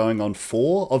ended up going on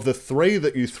 4. Of the 3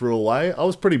 that you threw away, I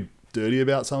was pretty dirty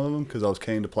about some of them because I was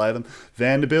keen to play them.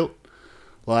 Vanderbilt,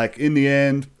 like, in the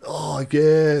end, not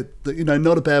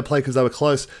a bad play because they were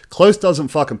close. Close doesn't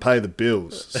fucking pay the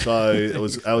bills. So it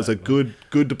was a good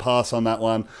to pass on that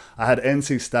one. I had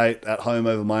NC State at home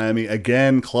over Miami.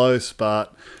 Again, close,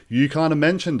 but you kind of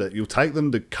mentioned it. You'll take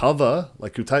them to cover,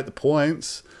 like, you'll take the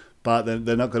points, but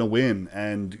they're not going to win,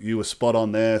 and you were spot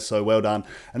on there, so well done.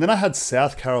 And then I had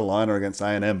South Carolina against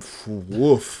A&M.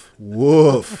 Woof.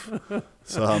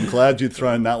 So I'm glad you'd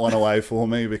thrown that one away for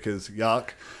me, because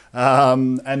yuck.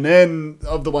 And then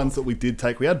of the ones that we did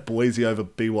take, we had Boise over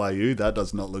BYU. That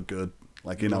does not look good.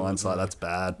 Like, hindsight, that's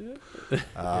bad.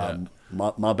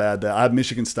 My bad there. I had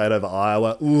Michigan State over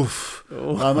Iowa. Oof.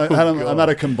 I'm at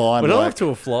a combined. We're not off to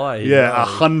a fly. Yeah,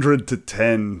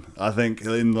 100-10, I think,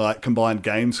 in like combined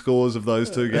game scores of those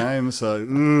 2 games. So,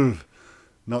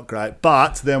 not great.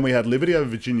 But then we had Liberty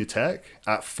over Virginia Tech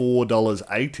at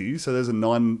 $4.80. So there's a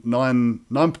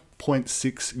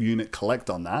 9.6 unit collect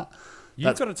on that.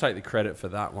 You've got to take the credit for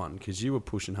that one because you were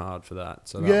pushing hard for that.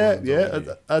 So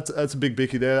that that's a big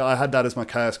bicky there. I had that as my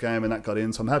chaos game and that got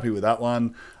in, so I'm happy with that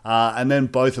one. And then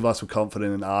both of us were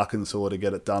confident in Arkansas to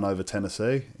get it done over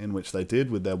Tennessee, in which they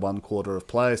did with their 1 quarter of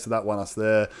play. So that won us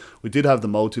there. We did have the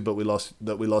multi, but we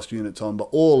lost units on. But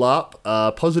all up,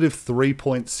 positive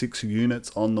 3.6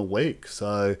 units on the week.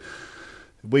 So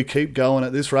we keep going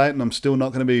at this rate, and I'm still not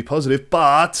going to be positive,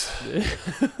 but.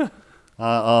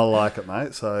 I like it,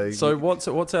 mate. So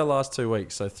what's our last 2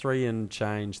 weeks? So 3 and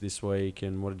change this week,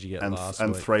 and what did you get last week?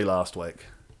 And 3 last week.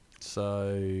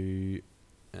 So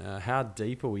how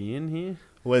deep are we in here?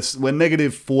 We're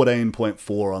negative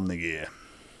 14.4 on the year.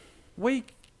 We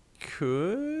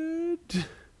could.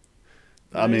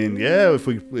 I mean, yeah, if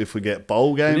we get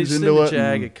bowl games into it.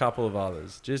 Jag a couple of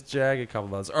others. Just jag a couple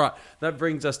of others. All right, that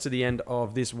brings us to the end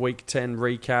of this Week 10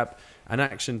 recap, an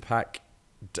action-packed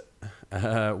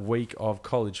week of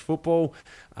college football.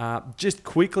 Just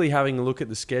quickly having a look at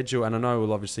the schedule, and I know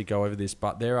we'll obviously go over this,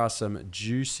 but there are some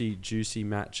juicy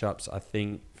matchups, I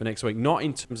think, for next week. Not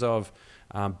in terms of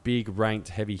big ranked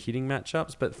heavy hitting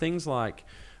matchups, but things like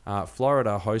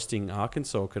Florida hosting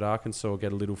Arkansas. Could Arkansas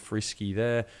get a little frisky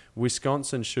there?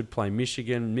 Wisconsin should play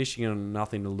Michigan. Michigan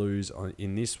nothing to lose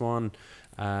in this one.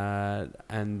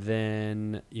 And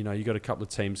then, you got a couple of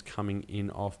teams coming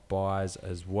in off buys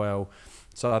as well.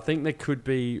 So I think there could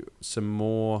be some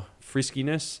more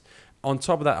friskiness. On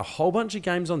top of that, a whole bunch of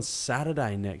games on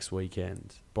Saturday next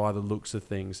weekend, by the looks of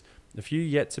things. A few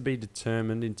yet to be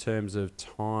determined in terms of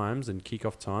times and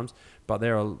kickoff times, but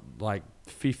there are like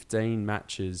 15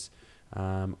 matches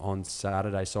on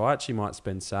Saturday. So I actually might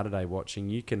spend Saturday watching.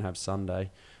 You can have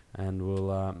Sunday, and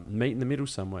we'll meet in the middle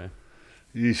somewhere.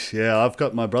 Yeesh, yeah, I've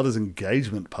got my brother's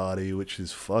engagement party, which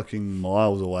is fucking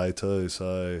miles away too.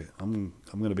 So I'm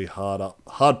going to be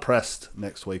hard pressed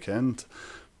next weekend.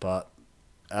 But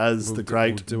as the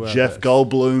great Jeff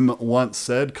Goldblum once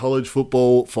said, college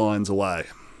football finds a way.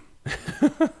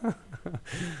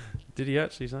 Did he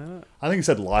actually say that? I think he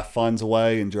said life finds a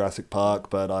way in Jurassic Park,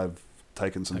 but I've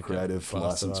taken some creative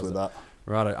license with that.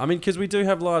 Right. I mean, because we do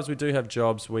have lives, we do have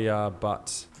jobs. We are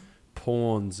but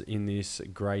pawns in this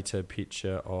greater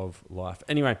picture of life.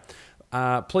 Anyway,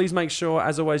 please make sure,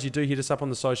 as always, you do hit us up on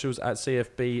the socials at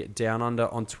CFB Down Under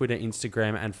on Twitter,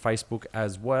 Instagram, and Facebook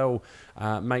as well.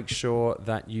 Make sure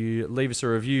that you leave us a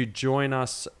review. Join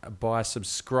us by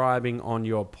subscribing on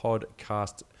your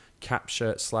podcast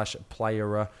capture /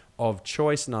 player of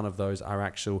choice. None of those are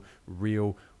actual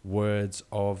real words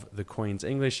of the Queen's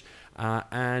English.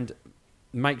 And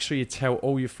make sure you tell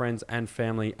all your friends and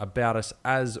family about us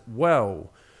as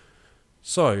well.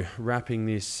 So, wrapping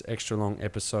this extra long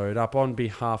episode up, on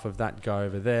behalf of that guy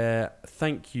over there,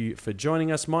 thank you for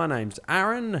joining us. My name's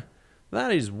Aaron,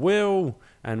 that is Will,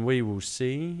 and we will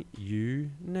see you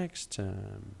next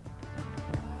time.